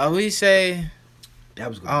 we say, that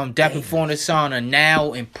was good. That performed the song of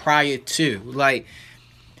Now and Prior To. Like,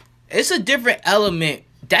 it's a different element.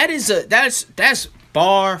 That's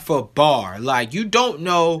bar for bar. Like, you don't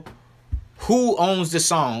know who owns the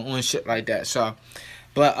song on shit like that. So,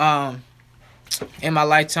 but In My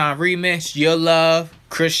Lifetime remix, Your Love,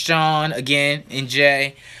 Christian again, and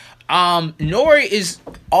Jay. Nori is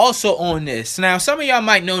also on this. Now, some of y'all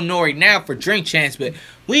might know Nori now for Drink Champs, but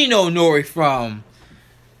we know Nori from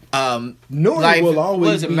Nori will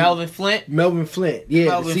always be Melvin Flint. Melvin Flint, yeah,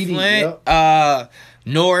 Melvin the CD, Flint. Yep.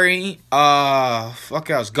 Nori, fuck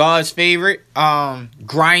else, God's Favorite,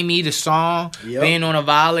 Grimy, the song, being on a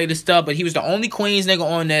Violator stuff, but he was the only Queens nigga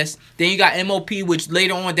on this. Then you got MOP, which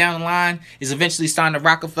later on down the line is eventually signed to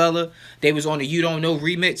Rockefeller. They was on the You Don't Know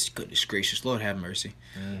remix. Goodness gracious, Lord have mercy.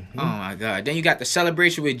 Mm-hmm. Oh my God. Then you got the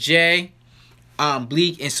Celebration with Jay,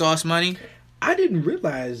 Bleak, and Sauce Money. I didn't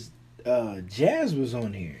realize Jazz was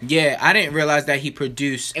on here. Yeah, I didn't realize that he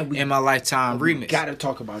produced In My Lifetime remix. Gotta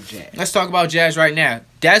talk about Jazz. Let's talk about Jazz right now.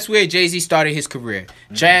 That's where Jay-Z started his career.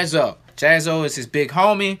 Mm-hmm. Jazzo is his big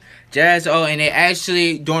homie. Jazzo, and they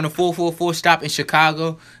actually, during the 444 stop in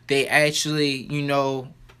Chicago, they actually,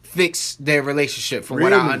 fixed their relationship from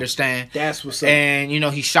what I understand. That's what's up. And,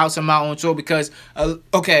 he shouts him out on tour because, 80,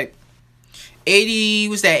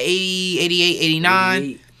 what's that, 80, 88, 89?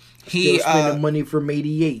 88. He spending money from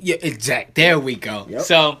 88. Yeah, exact. There we go. Yep.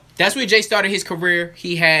 So that's where Jay started his career.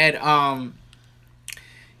 He had a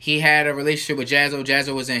relationship with Jazzo.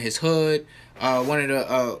 Jazzo was in his hood. One of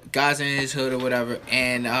the guys in his hood or whatever.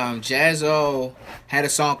 And Jazzo had a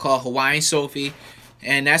song called Hawaiian Sophie.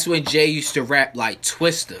 And that's when Jay used to rap like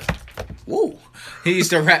Twista. Woo. He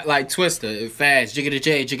used to rap like Twista, fast. Jigga the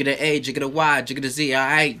J, jigga the A, jigga the Y, jigga the Z.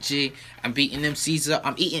 Alright, G. I'm beating MCs up.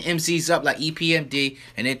 I'm eating MCs up like EPMD.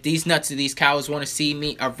 And if these nuts and these cowards want to see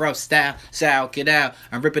me, a rough style, get out.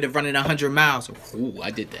 I'm ripping and running 100 miles. Ooh, I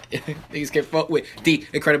did that. Niggas can fuck with the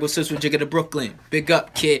Incredible Sister Jigga to Brooklyn. Big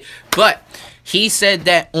up, kid. But he said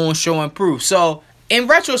that on Show and Prove. So in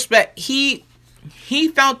retrospect, he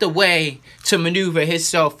found the way to maneuver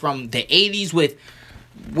himself from the 80s with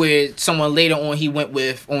someone later on he went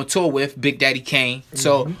on tour with, Big Daddy Kane.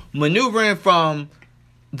 So maneuvering from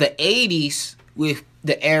the 80s with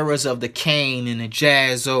the eras of the Kane and the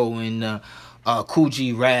Jazzo and the Kool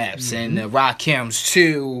G Raps and the Rakims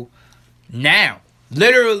to now.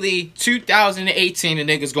 Literally 2018 the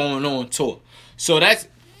nigga's going on tour. So that's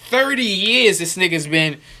 30 years this nigga's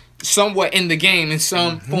been somewhat in the game in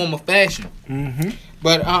some form or fashion.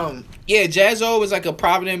 But Jazzo was like a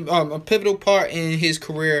pivotal part in his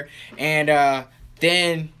career. And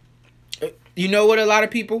then, you know what, a lot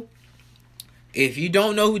of people, if you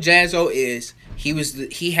don't know who Jazzo is,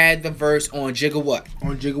 he had the verse on Jigga What.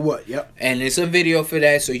 On Jigga What, yep. And it's a video for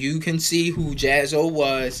that, so you can see who Jazzo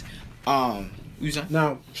was.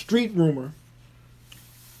 Now, street rumor,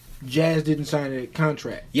 Jazz didn't sign a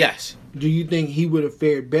contract. Yes. Do you think he would have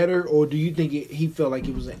fared better, or do you think he felt like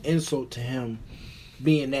it was an insult to him,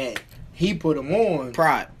 being that he put him on?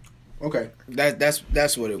 Pride. Okay.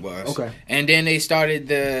 That's what it was. Okay. And then they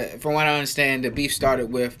started from what I understand, the beef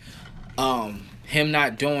started with Jay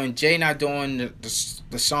not doing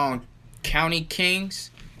the song County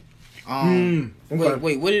Kings. Okay.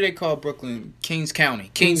 Wait, what do they call Brooklyn? Kings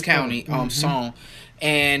County song.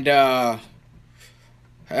 And that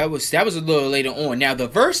was a little later on. Now the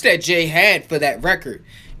verse that Jay had for that record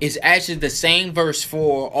is actually the same verse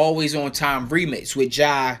for Always On Time remix with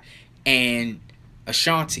Ja and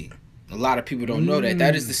Ashanti. A lot of people don't know that.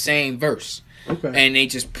 That is the same verse. Okay. And they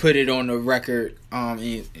just put it on the record.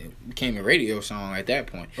 It became a radio song at that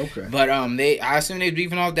point. Okay. But I assume they was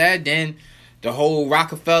beefing off that. Then the whole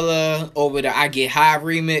Rockefeller over the I Get High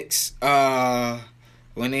remix.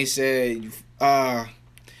 When they said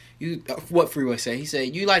what Freeway said? He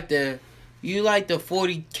said, you like the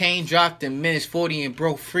 40 Kane dropped in minutes 40 and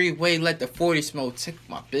broke Freeway. Let the 40 smoke. Take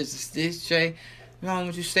my business, this Jay. You know,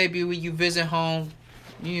 would you stay be when you visit home?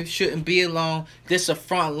 You shouldn't be alone. This a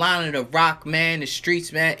front line of the rock, man. The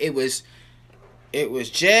streets, man. It was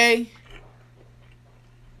Jay.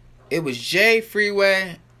 It was Jay,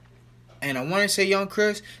 Freeway, and I want to say Young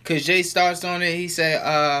Chris, because Jay starts on it. He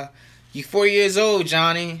said, you 40 years old,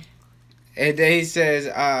 Johnny. And then he says,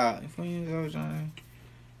 40 years old, Johnny.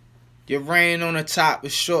 Your reign on the top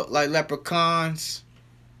is short like leprechauns.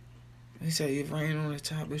 He said, your reign on the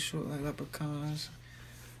top is short like leprechauns.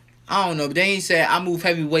 I don't know, but then he said, I move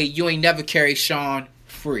heavyweight. You ain't never carry Sean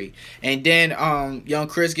free. And then Young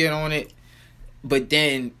Chris get on it. But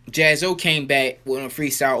then Jaz-O came back with a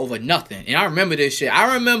freestyle over nothing. And I remember this shit.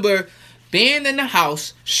 I remember being in the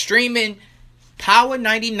house streaming Power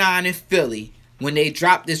 99 in Philly when they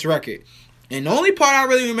dropped this record. And the only part I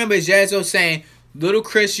really remember is Jaz-O saying, Little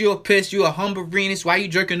Chris, you a piss, you a humble Venus. Why you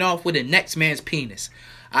jerking off with the next man's penis?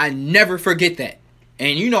 I never forget that.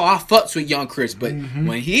 And you know I fucks with Young Chris, but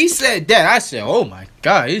when he said that, I said, "Oh my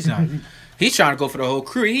God, he's not. He's trying to go for the whole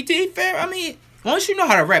crew." He did fair. I mean, once you know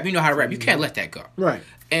how to rap, you know how to rap. You can't let that go. Right.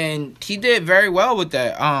 And he did very well with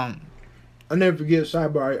that. I never forget.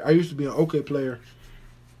 Sidebar. I used to be an OK player,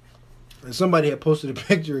 and somebody had posted a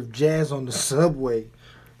picture of Jazz on the subway.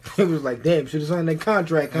 It was like, damn, should have signed that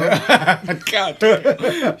contract, huh? God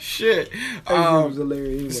damn. Shit. It was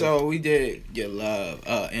hilarious. Anyway. So we did Your Love,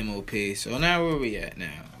 MOP. So now where we at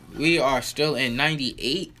now? We are still in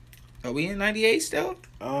 98. Are we in 98 still?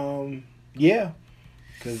 Yeah.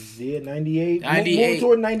 Because, 98. 98. More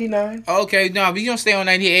toward 99. Okay, no, we gonna stay on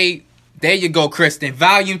 98. There you go, Kristen.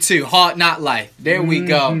 Volume 2, Hard Knock Life. There we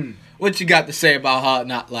go. What you got to say about Hard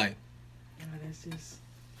Knock Life? That's just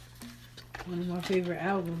one of my favorite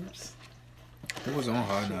albums. What was on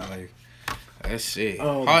Hard Knock Life? Let's see.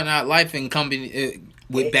 Hard Knock Life and company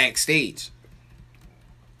with Backstage.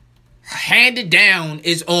 Hand It Down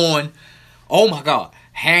is on. Oh my God.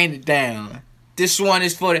 Hand It Down. This one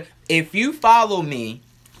is for the. If you follow me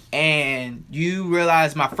and you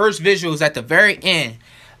realize my first visual is at the very end,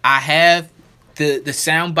 I have the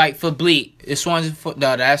sound bite for Bleak. This one's for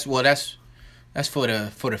that's for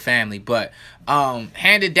the family. But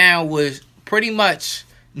Hand It Down was pretty much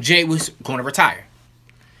Jay was going to retire.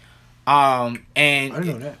 And I didn't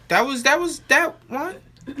know that. That was that one.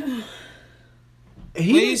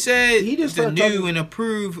 He said he just the new and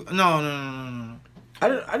approved. No. I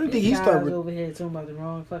didn't think he started over here talking about the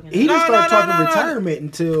wrong fucking. He didn't start talking retirement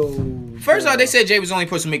until. First off, they said Jay was only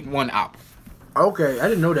supposed to make one album. Okay, I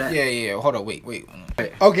didn't know that. Yeah. Hold on, wait.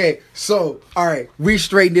 Okay, so all right, we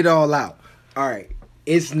straightened it all out. All right,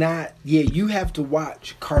 it's not. Yeah, you have to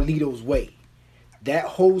watch Carlito's Way. That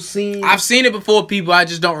whole scene. I've seen it before, people. I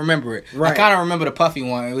just don't remember it. Right. I kind of remember the Puffy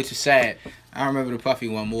one, which is sad. I remember the Puffy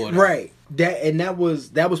one more. Though. Right. That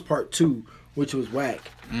was part 2, which was whack.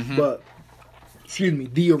 Mm-hmm. But excuse me,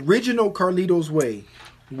 the original Carlito's Way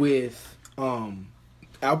with Al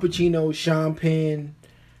Pacino, Sean Penn,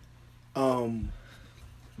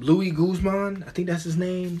 Louis Guzman, I think that's his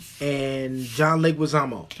name, and John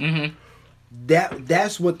Leguizamo. Mm-hmm.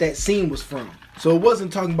 That's what that scene was from. So it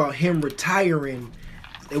wasn't talking about him retiring.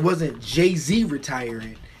 It wasn't Jay-Z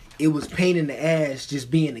retiring. It was Pain in the Ass just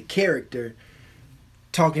being a character,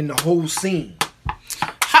 talking the whole scene.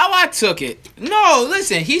 How I took it? No,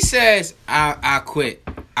 listen. He says, I quit.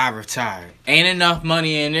 I retired. Ain't enough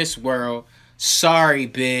money in this world. Sorry,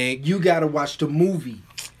 Big. You gotta watch the movie.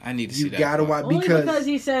 I need to see that. You gotta watch only because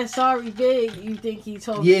he said sorry, Big. You think he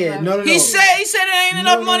told? Yeah, no. He said it ain't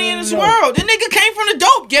enough money in this world. The nigga came from the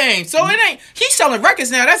dope game, so it ain't. He's selling records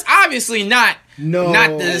now. That's obviously not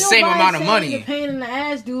the same amount of money. The Pain in the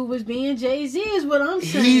Ass dude was being Jay-Z is what I'm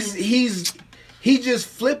saying. He just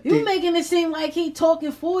flipped it. You making it seem like he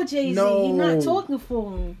talking for Jay-Z. No. He not talking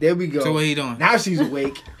for him. There we go. So what he doing? Now she's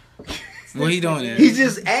awake. What he doing there? He's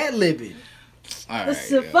just ad-libbing. All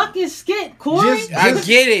it's a fucking skit, Corey. I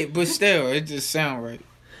get it, but still, it just sound right.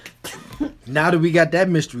 Now that we got that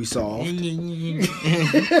mystery solved.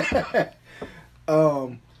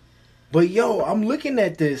 But yo, I'm looking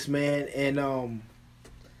at this, man, and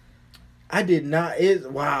I did not.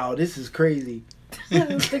 Wow, this is crazy.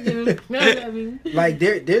 Like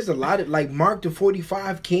there's a lot of Mark the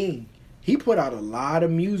 45 King. He put out a lot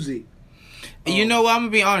of music. You know what? I'm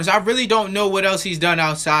gonna be honest. I really don't know what else he's done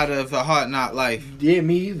outside of A Hard Knock Life. Yeah,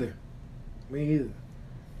 me either.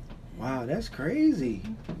 Wow, that's crazy.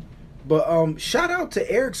 But shout out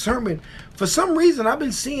to Eric Sermon. For some reason, I've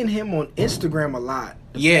been seeing him on Instagram a lot.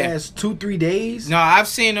 The past 2-3 days. No, I've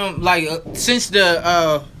seen him since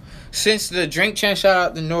the since the Drink Champ, shout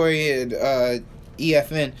out to Nori and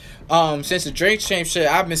EFN. Since the Drink Champ shit,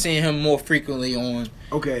 I've been seeing him more frequently on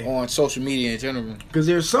social media in general. Because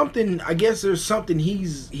there's something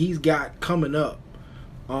he's got coming up,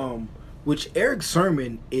 which Eric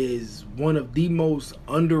Sermon is one of the most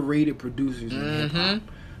underrated producers in hip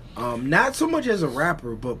hop. Not so much as a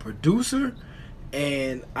rapper, but producer.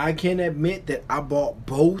 And I can admit that I bought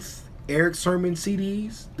both Eric Sermon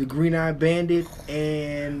CDs, the Green Eye Bandit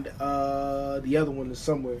and the other one is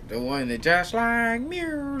somewhere. The one that just like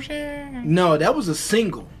music. No, that was a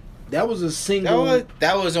single. That was a single.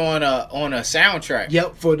 That was on a soundtrack.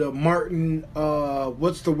 Yep, for the Martin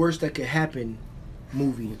What's the Worst That Could Happen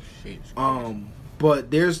movie.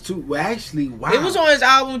 But there's two. Well, actually, wow. It was on his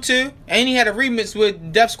album too, and he had a remix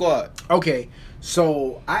with Def Squad. Okay.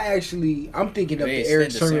 So I'm thinking of the Eric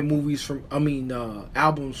Sermon movies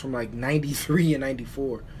albums from like 93 and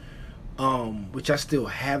 94, which I still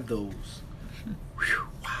have those. Whew,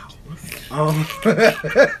 wow.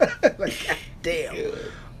 Like damn.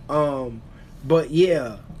 But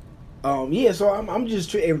yeah. So I'm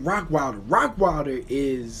just and Rockwilder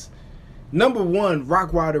is number one.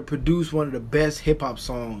 Rockwilder produced one of the best hip hop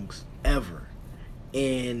songs ever,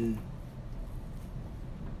 and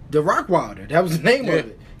the Rockwilder, that was the name of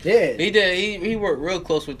it. Yeah, he did. He worked real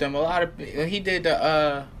close with them. He did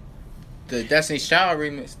the Destiny's Child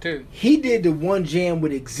remix too. He did the one jam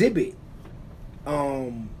with Exhibit.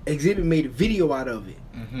 Exhibit made a video out of it.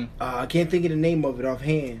 I can't think of the name of it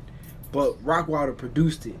offhand, but Rockwilder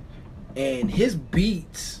produced it, and his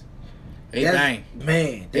beats. They bang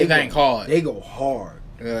hard. They go hard.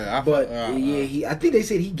 I think they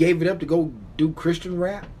said he gave it up to go do Christian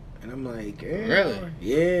rap. And I'm like, really?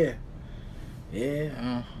 Yeah.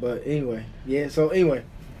 But anyway, so anyway.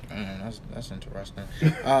 That's interesting.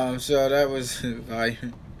 So that was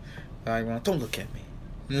Volume 1. Don't look at me.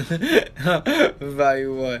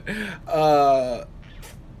 Volume 1.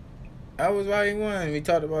 That was Volume 1. We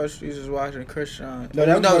talked about Jesus watching Christian. No,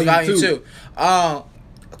 that was Volume 2.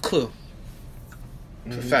 Clue.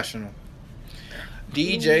 Professional.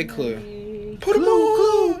 DJ Clue. Put him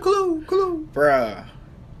on. Clue. Bruh.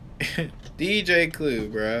 DJ Clue,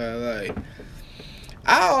 bro. Like,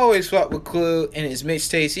 I always fuck with Clue and his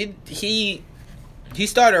mixtapes. He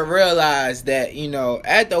started to realize that,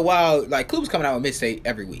 after a while, like, Clue was coming out with mixtape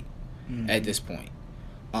every week at this point.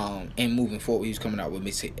 And moving forward, he was coming out with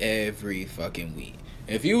mixtape every fucking week.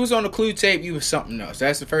 If you was on the Clue tape, you was something else.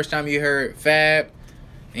 That's the first time you heard Fab.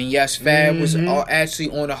 And yes, Fab was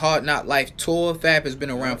actually on the Hard Knock Life tour. Fab has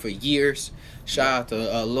been around for years. Shout out to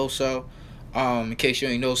Loso. In case you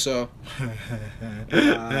ain't know so. Ding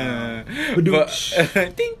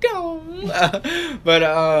dong.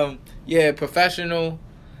 But Professional.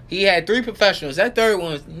 He had 3 professionals. That third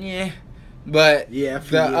one was But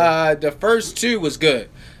the first 2 was good.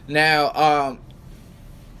 Now,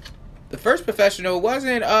 the first Professional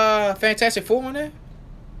wasn't Fantastic Four on there?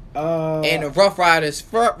 And the Rough Riders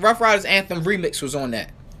Anthem remix was on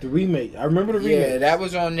that. The remake. I remember the remake. Yeah, that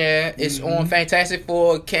was on there. It's on Fantastic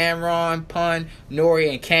Four, Cameron, Pun, Nori,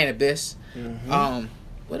 and Cannabis.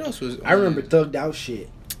 What else was I remember Thugged Out Shit.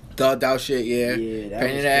 Thugged Out Shit, yeah.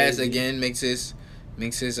 Painted Ass again makes his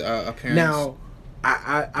appearance. Now,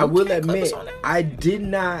 I will admit, I did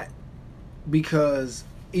not, because,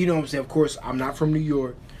 you know what I'm saying, of course, I'm not from New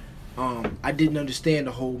York. I didn't understand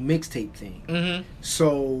the whole mixtape thing.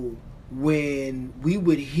 So, when we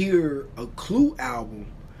would hear a Clue album,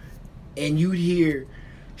 and you'd hear,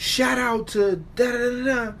 shout out to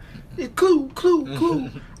da-da-da-da,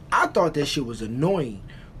 Clue. I thought that shit was annoying.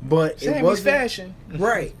 But it wasn't fashion.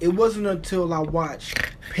 Right. It wasn't until I watched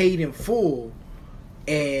Paid in Full,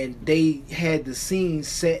 and they had the scene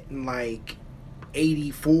set in like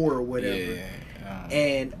 84 or whatever. Yeah.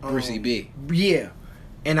 And Brucey B. Yeah.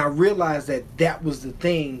 And I realized that was the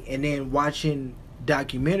thing. And then watching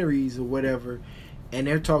documentaries or whatever, and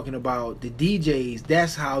they're talking about the DJs,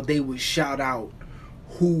 that's how they would shout out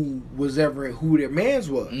who their mans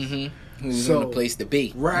was. Who's in the place to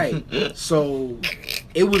be. Right. So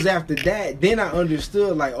it was after that, then I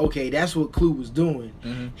understood, like, okay, that's what Clue was doing.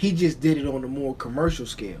 He just did it on a more commercial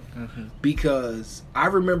scale. Because I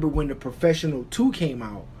remember when the Professional 2 came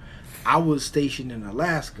out, I was stationed in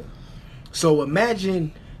Alaska. So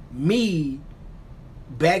imagine me,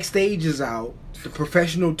 Backstage is out, the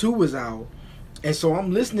Professional 2 is out, and so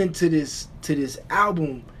I'm listening to this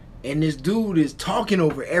album, and this dude is talking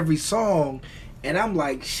over every song, and I'm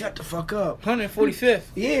like, shut the fuck up. 145th.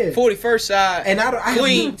 Yeah. 41st side. And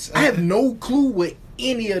Queens. I have no clue what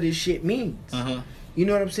any of this shit means. You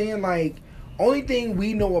know what I'm saying? Like, only thing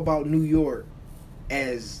we know about New York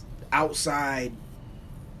as outside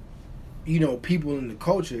people in the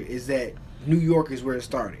culture is that New York is where it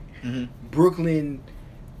started. Mm-hmm. Brooklyn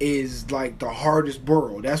is like the hardest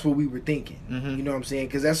borough. That's what we were thinking. Mm-hmm. You know what I'm saying?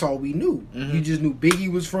 Because that's all we knew. Mm-hmm. You just knew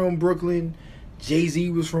Biggie was from Brooklyn, Jay-Z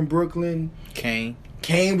was from Brooklyn, Kane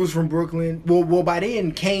was from Brooklyn. Well, by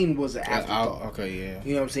then Kane was an afterthought. Okay, yeah.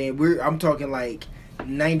 You know what I'm saying? I'm talking like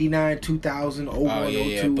 99, 2000, 01,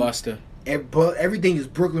 02. Buster. But everything is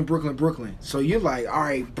Brooklyn. So you're like, all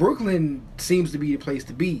right, Brooklyn seems to be the place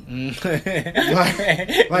to be.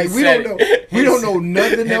 Like we don't know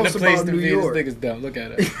nothing else about New York. This nigga's dumb. Look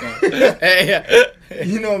at it.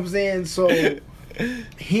 You know what I'm saying? So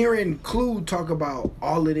hearing Clue talk about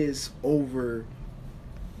all of this over,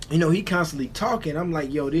 he constantly talking. I'm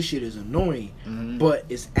like, yo, this shit is annoying, but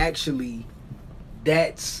it's actually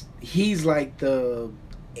he's like I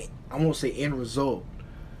won't say end result.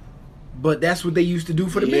 But that's what they used to do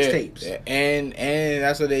for the mixtapes. And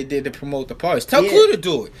that's what they did to promote the parties. Tell Clue to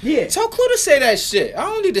do it. Yeah. Tell Clue to say that shit. I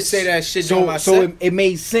don't need to say that shit during my set. So it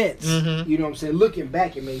made sense. Mm-hmm. You know what I'm saying? Looking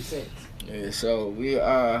back, it made sense. Yeah, so we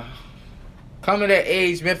coming to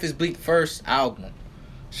age, Memphis Bleek first album.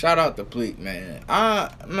 Shout out to Bleek, man.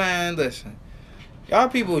 Man, listen. Y'all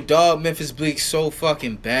people dog Memphis Bleek so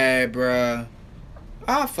fucking bad, bruh.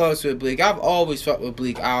 I fucks with Bleek. I've always fucked with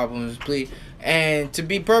Bleek albums. Bleek. And to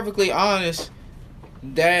be perfectly honest,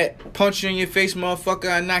 that punch you in your face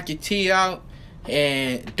motherfucker, I knock your teeth out,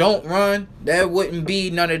 and don't run, that wouldn't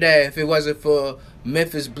be none of that if it wasn't for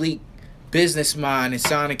Memphis Bleek business mind and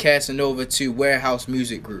signing Casanova to Warehouse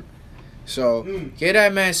Music Group. So, give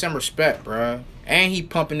that man some respect, bro. And he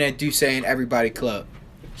pumping that Duce in Everybody Club.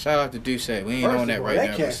 Shout out to Duce. We ain't on that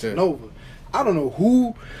right now. Casanova, I don't know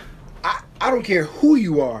who, I don't care who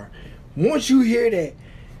you are. Once you hear that,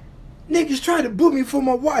 niggas try to boot me for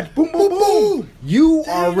my watch. Boom, boom, boom. You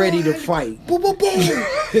are ready to fight. Boom, boom, boom.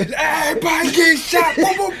 Everybody get shot.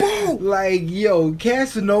 Boom, boom, boom. Like, yo,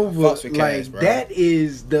 Casanova, like,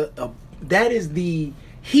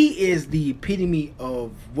 he is the epitome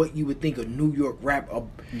of what you would think a New York rap.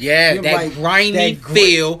 Yeah, that like, grimy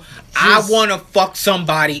feel. I want to fuck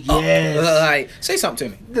somebody up. Like, say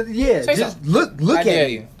something to me. Yeah, say just something. Look at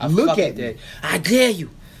me. Look at me. I dare you.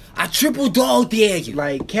 I triple dog dare you.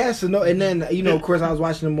 Like Casanova, and then of course I was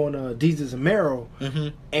watching him on Jesus and Mero,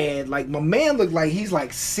 and like my man looked like he's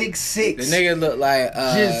like 6'6". The nigga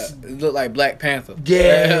looked like Black Panther.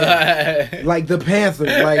 Yeah, like the Panther.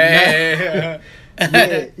 Like yeah,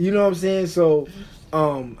 you know what I'm saying. So,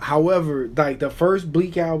 however, like the first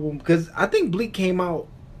Bleek album, because I think Bleek came out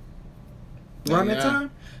around that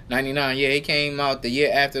time. 99. Yeah, he came out the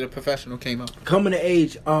year after The Professional came out. Coming to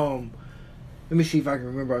age. Let me see if I can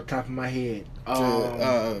remember off the top of my head.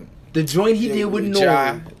 The joint he did with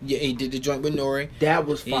Nori. Yeah, he did the joint with Nori. That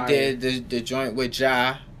was fire. He did the joint with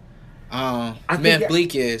Ja. Man,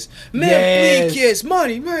 Bleek is. Bleek is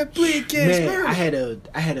money. Man, Bleek is murder. I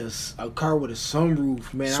had a car with a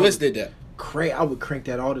sunroof, man. Swiss did that. I would crank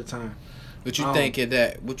that all the time. What you think of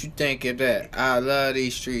that? I love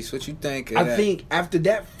these streets. What you think of that? I think after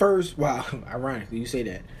that first, wow, ironically you say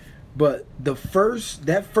that. But that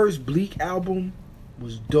first Bleek album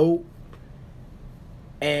was dope,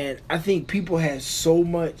 and I think people had so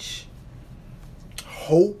much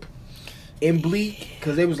hope in Bleek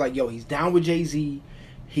because they was like, "Yo, he's down with Jay-Z,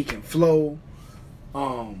 he can flow."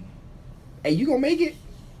 Hey, you gonna make it?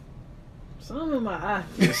 Something in my eye.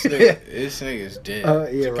 This nigga's dead. Yeah,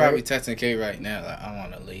 He's probably texting K right now. Like, I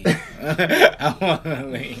want to leave. I want to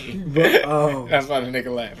leave. But that's why the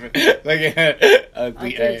nigga laughing. Look at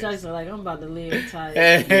ugly ass. I like I'm about to leave. I'm tired.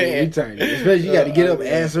 Yeah, you tired. Especially you got to get up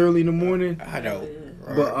ass early in the morning. I know.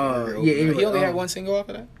 But yeah. Anyway, he only had one single off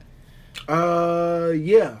of that.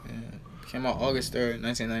 Yeah. Came out August 3rd,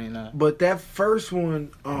 1999. But that first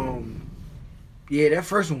one, that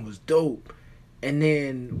first one was dope. And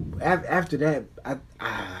then after that,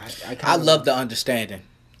 I love The Understanding.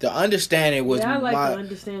 The Understanding was The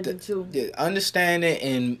Understanding too. The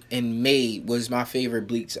Understanding and Made was my favorite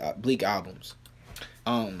Bleek albums.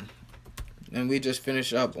 And we just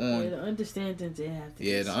finished up on The Understanding did have to.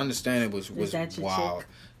 Yeah, The Understanding was wild. Chick?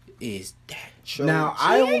 Is that true? Now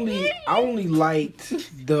I only liked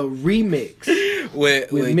the remix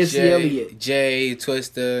with Missy Elliott, Jay,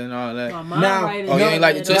 Twista, and all that. You ain't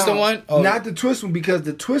like the Twista one? Oh. Not the Twista one, because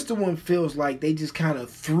the Twista one feels like they just kind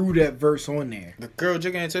of threw that verse on there. The girl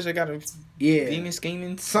Jigga and Twista got a demon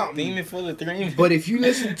scheming, something demon full of dreams. But if you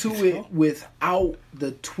listen to it without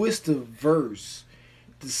the Twista verse,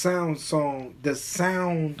 the song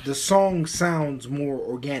sounds more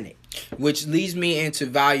organic. Which leads me into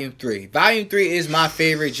Volume 3. Volume 3 is my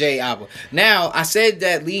favorite Jay album. Now, I said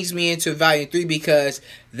that leads me into Volume 3 because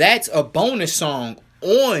that's a bonus song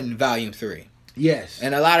on Volume 3. Yes.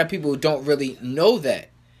 And a lot of people don't really know that.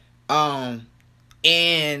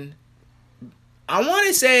 And I want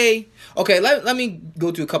to say, okay, let me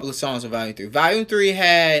go through a couple of songs on Volume 3. Volume 3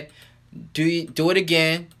 had Do It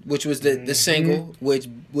Again, which was the single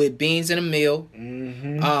with Beans and a Meal.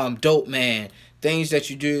 Dope Man. Things That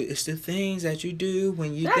You Do. It's the things that you do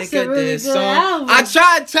when you think of really this good song. album. I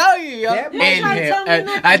tried to tell you, yo.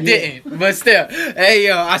 That I didn't. But still. Hey,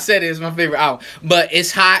 yo, I said it's my favorite album. But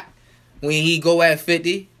it's hot when he go at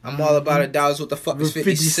 50. I'm all about $1. What the fuck is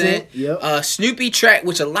 50 Cent? Yep. Snoopy track,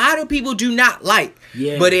 which a lot of people do not like.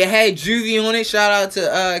 Yeah. But it had Juvie on it. Shout out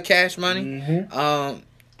to Cash Money.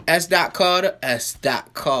 S. Carter.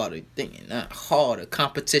 Thinking not harder.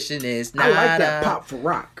 Competition is not. I like that Pop for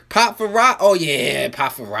Rock. Pop for Rock? Oh, yeah.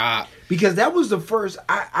 Pop for Rock. Because that was the first,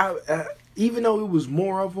 even though it was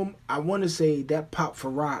more of them, I want to say that Pop for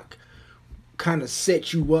Rock kind of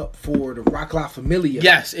set you up for the Rock La Familia.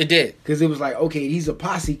 Yes, it did. Because it was like, okay, these are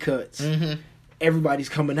posse cuts. Everybody's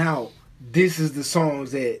coming out. This is the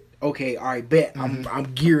songs that, okay, all right, bet.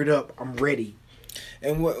 I'm geared up. I'm ready.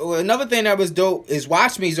 And another thing that was dope is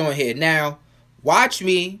Watch Me's on here. Now, Watch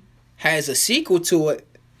Me has a sequel to it,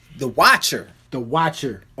 The Watcher. The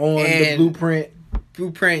Watcher on the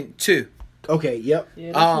Blueprint 2. Okay, yep.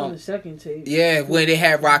 Yeah, that's on the second tape. Yeah, where they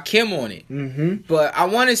had Rakim on it. But I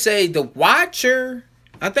want to say The Watcher,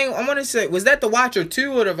 was that The Watcher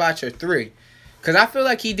 2 or The Watcher 3? Because I feel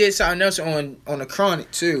like he did something else on the Chronic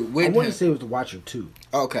too. I want to say it was The Watcher 2.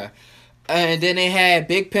 Okay. And then they had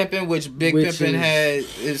Big Pimpin', which Big Pimpin'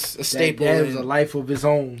 is a staple. That was a life of his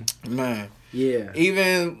own. Man. Yeah.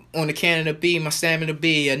 Even on the Canada B, My Stamina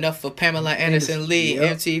B, Enough for Pamela Anderson Lee,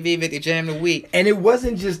 MTV, Vicky Jam the Week. And it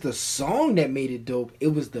wasn't just the song that made it dope,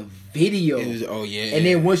 it was the video. Oh, yeah. And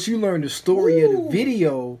then once you learn the story of the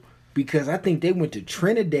video, because I think they went to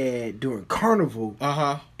Trinidad during Carnival.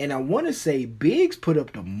 And I want to say Biggs put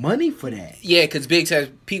up the money for that. Yeah, because Biggs has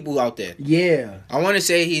people out there. Yeah. I want to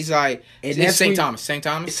say he's like, and that's St. Thomas.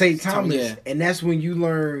 Yeah. And that's when you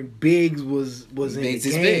learn Biggs was in Biggs the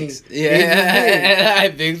is game. Biggs. Yeah.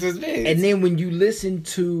 Biggs was Biggs. And then when you listen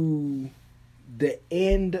to the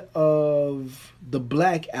end of the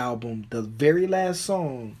Black album, the very last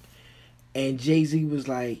song, and Jay-Z was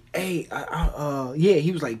like, hey,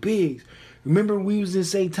 he was like, Biggs, remember we was in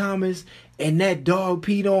St. Thomas and that dog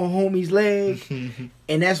peed on homie's leg?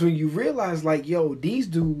 And that's when you realize, like, yo, these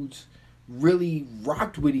dudes really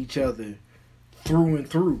rocked with each other through and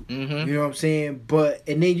through. You know what I'm saying?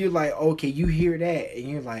 And then you're like, okay, you hear that, and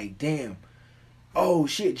you're like, damn, oh,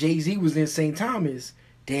 shit, Jay-Z was in St. Thomas.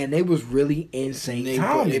 Damn, they was really in St.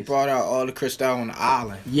 Thomas. They brought out all the Cristal on the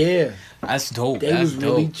island. Yeah. That's dope. They was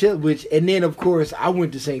really chill. And then, of course, I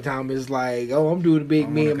went to St. Thomas like, oh, I'm doing a big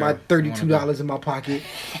me and my $32 in my pocket.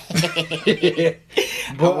 I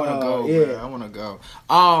want to go, man. I want to go.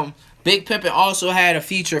 Big Pimpin' also had a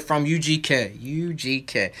feature from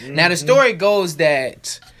UGK. Now, the story goes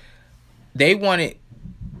that they wanted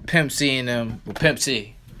Pimp C and them, Pimp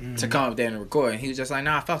C, to come up there and record. And he was just like,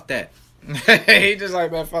 nah, fuck that. He just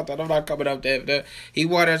like, man, fuck that. I'm not coming up there. He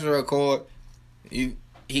wanted us to record. He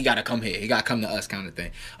got to come here. He got to come to us, kind of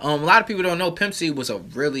thing. A lot of people don't know Pimp C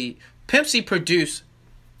Pimp C produced,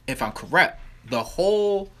 if I'm correct, the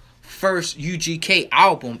whole first UGK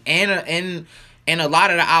album and a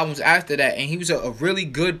lot of the albums after that. And he was a really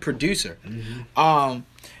good producer. But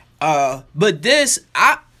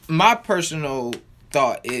my personal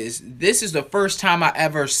thought is this is the first time I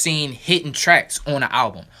ever seen hidden tracks on an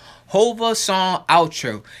album. Hova song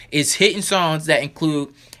outro is hitting songs that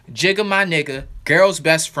include Jigga My Nigga, Girl's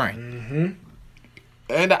Best Friend.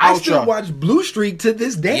 And the outro. I still watch Blue Streak to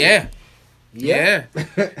this day. Yeah.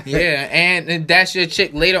 And That's Your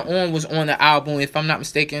Chick later on was on the album, if I'm not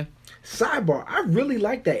mistaken. Sidebar, I really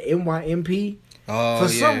like that NYMP. For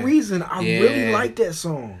some reason, I really like that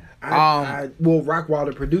song.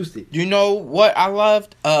 Rockwilder produced it. You know what I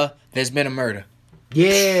loved? There's Been a Murder.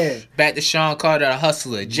 Yeah. Back to Sean Carter, the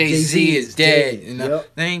Hustler. Jay-Z is dead. You know?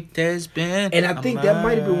 Yep. Think there's been. And I think that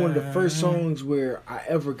might have been one of the first songs where I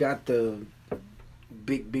ever got the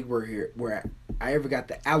big word here, where I ever got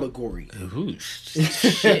the allegory. Ooh,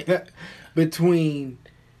 shit. Between,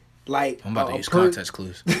 like, I'm about to use context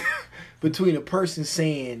clues. Between a person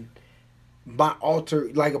saying my alter,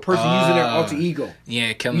 like a person using their alter ego.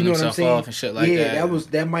 Yeah, killing himself off and shit like that. Yeah,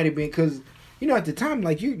 that might have been because, you know, at the time,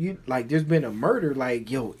 like you like, there's been a murder.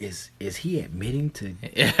 Like, yo, is he admitting to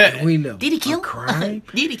doing a crime?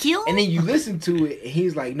 Did he kill? And then you listen to it, and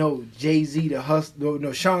he's like, no, Jay-Z the hustler,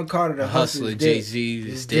 no, Sean Carter the hustler, Jay-Z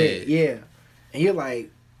is dead. Yeah, and you're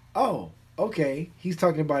like, oh, okay, he's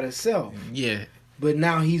talking about himself. Yeah. But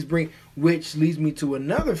now he's which leads me to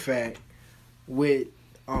another fact with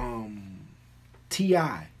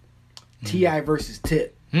T.I. T.I. versus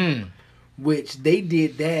Tip. Which they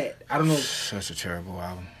did that. I don't know. Such a terrible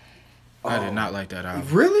album. I did not like that album.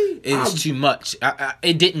 Really? It was too much.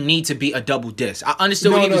 It didn't need to be a double disc. I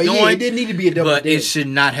understood what he was doing. Yeah, it didn't need to be a double disc. But it should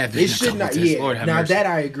not have been a double disc. Yeah. Lord have now mercy. that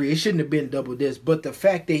I agree. It shouldn't have been double disc. But the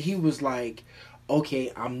fact that he was like,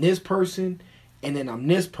 okay, I'm this person, and then I'm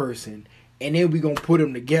this person, and then we gonna put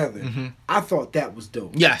them together. I thought that was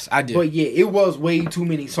dope. Yes, I did. But yeah, it was way too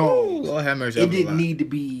many songs. Ooh, Lord have mercy. It didn't need to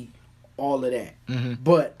be all of that.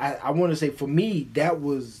 But I want to say for me, that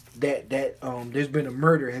was that There's Been a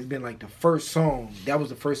Murder has been like the first song. That was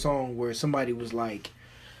the first song where somebody was like,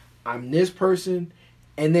 I'm this person,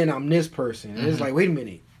 and then I'm this person. And it's like, wait a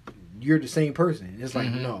minute, you're the same person. It's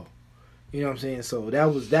like, no. You know what I'm saying? So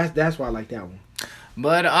that's why I like that one.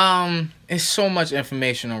 But it's so much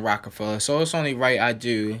information on Rockefeller, so it's only right I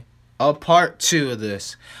do a part 2 of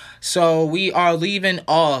this. So we are leaving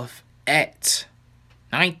off at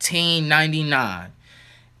 1999,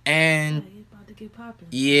 and about to get popping.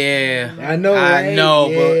 yeah, I know, right?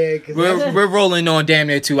 But we're rolling on damn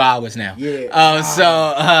near 2 hours now. Yeah.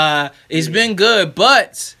 So it's been good,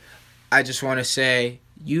 but I just want to say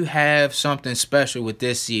you have something special with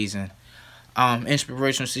this season.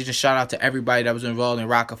 Inspirational season. Shout out to everybody that was involved in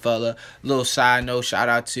Rockefeller. Little side note, shout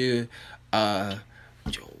out to God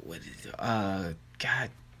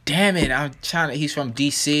damn it, he's from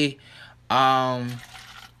DC.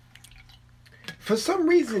 For some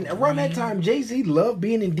reason, around that time, Jay-Z loved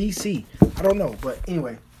being in DC. I don't know, but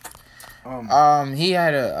anyway. He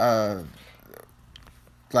had a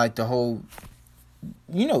like the whole,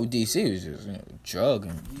 DC was just drug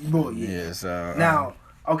and Boy, yeah. yeah. So Now,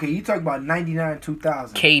 okay, you talk about 99,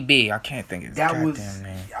 2000. KB, I can't think of his That goddamn was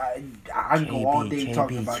name. I can go all day KB,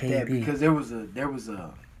 talking about that because there was a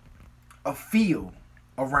feel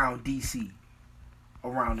around DC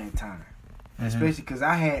around that time, especially because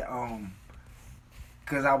I had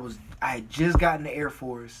I had just gotten the Air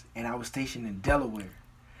Force and I was stationed in Delaware,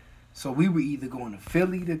 so we were either going to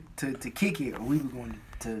Philly to kick it or we were going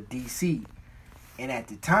to DC, and at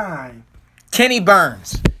the time, Kenny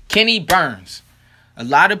Burns. A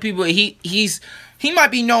lot of people he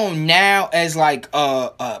might be known now as like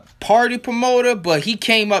a party promoter, but he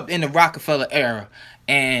came up in the Rockefeller era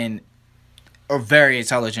and a very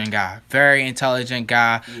intelligent guy. Yeah.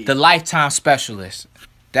 The Lifetime specialist.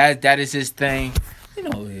 That is his thing. You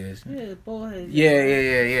know who he is. Yeah, boy.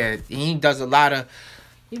 Yeah. He does a lot of.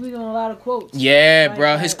 He be doing a lot of quotes. Yeah, like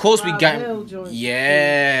bro. His quotes Rob got. Hill joint.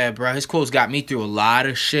 Yeah, bro. His quotes got me through a lot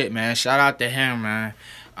of shit, man. Shout out to him, man.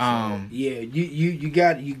 Yeah, you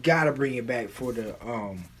got to bring it back for the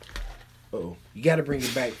you got to bring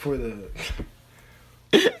it back for the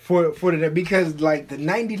for the because like the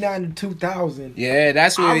 99 to 2000. Yeah,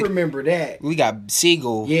 that's what I remember that. We got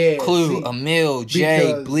Siegel, Yeah, Clue, Emil, Jay,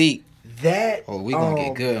 because Bleak. That we gonna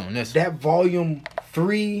get good on this. That volume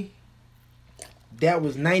 3, that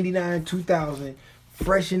was 99 2000.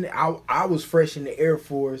 I was fresh in the Air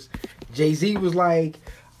Force. Jay-Z was like,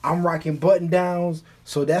 I'm rocking button downs,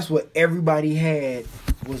 so that's what everybody had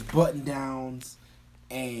was button downs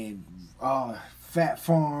and Fat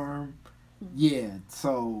Farm. Yeah,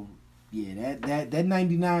 so yeah, that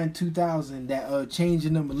 99 2000, that change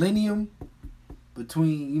in the millennium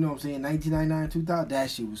between, 1999 and 2000,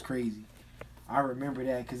 that shit was crazy. I remember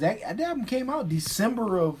that because that album came out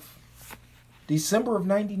December of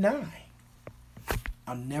 99.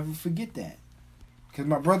 I'll never forget that because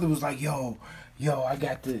my brother was like, yo, I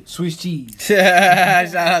got the Swiss cheese.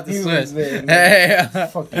 Shout out to Swiss. Hey.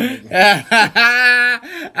 Fuck that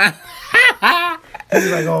nigga. He was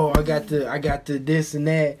like, oh, I got the this and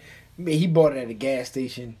that. I mean, he bought it at a gas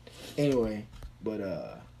station. Anyway, but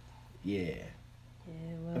yeah.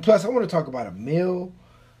 Well, And plus, I want to talk about Emil.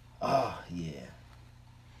 Oh yeah.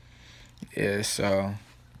 Yeah, so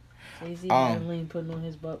Jay-Z definitely putting on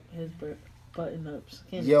his button ups.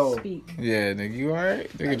 Can't Yo. speak. yeah, nigga, you alright?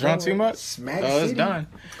 Nigga drunk too much? Smack Oh, it's City. done.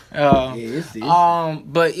 Yeah, it's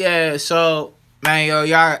But yeah, so man,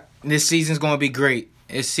 y'all, this season's gonna be great.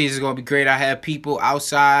 This season's gonna be great. I have people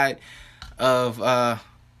outside of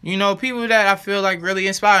people that I feel like really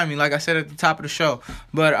inspire me, like I said at the top of the show.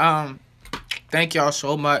 But thank y'all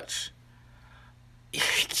so much.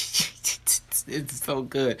 It's so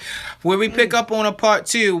good. When we pick up on a part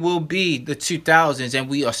 2 will be the 2000s, and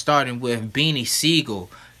we are starting with Beanie Siegel,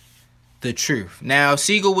 The Truth. Now,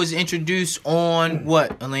 Siegel was introduced on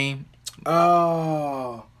what, Aleem?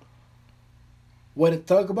 What it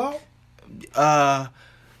talk about? I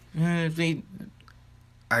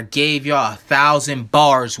gave y'all 1,000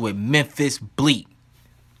 bars with Memphis Bleak.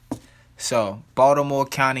 So Baltimore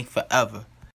County forever.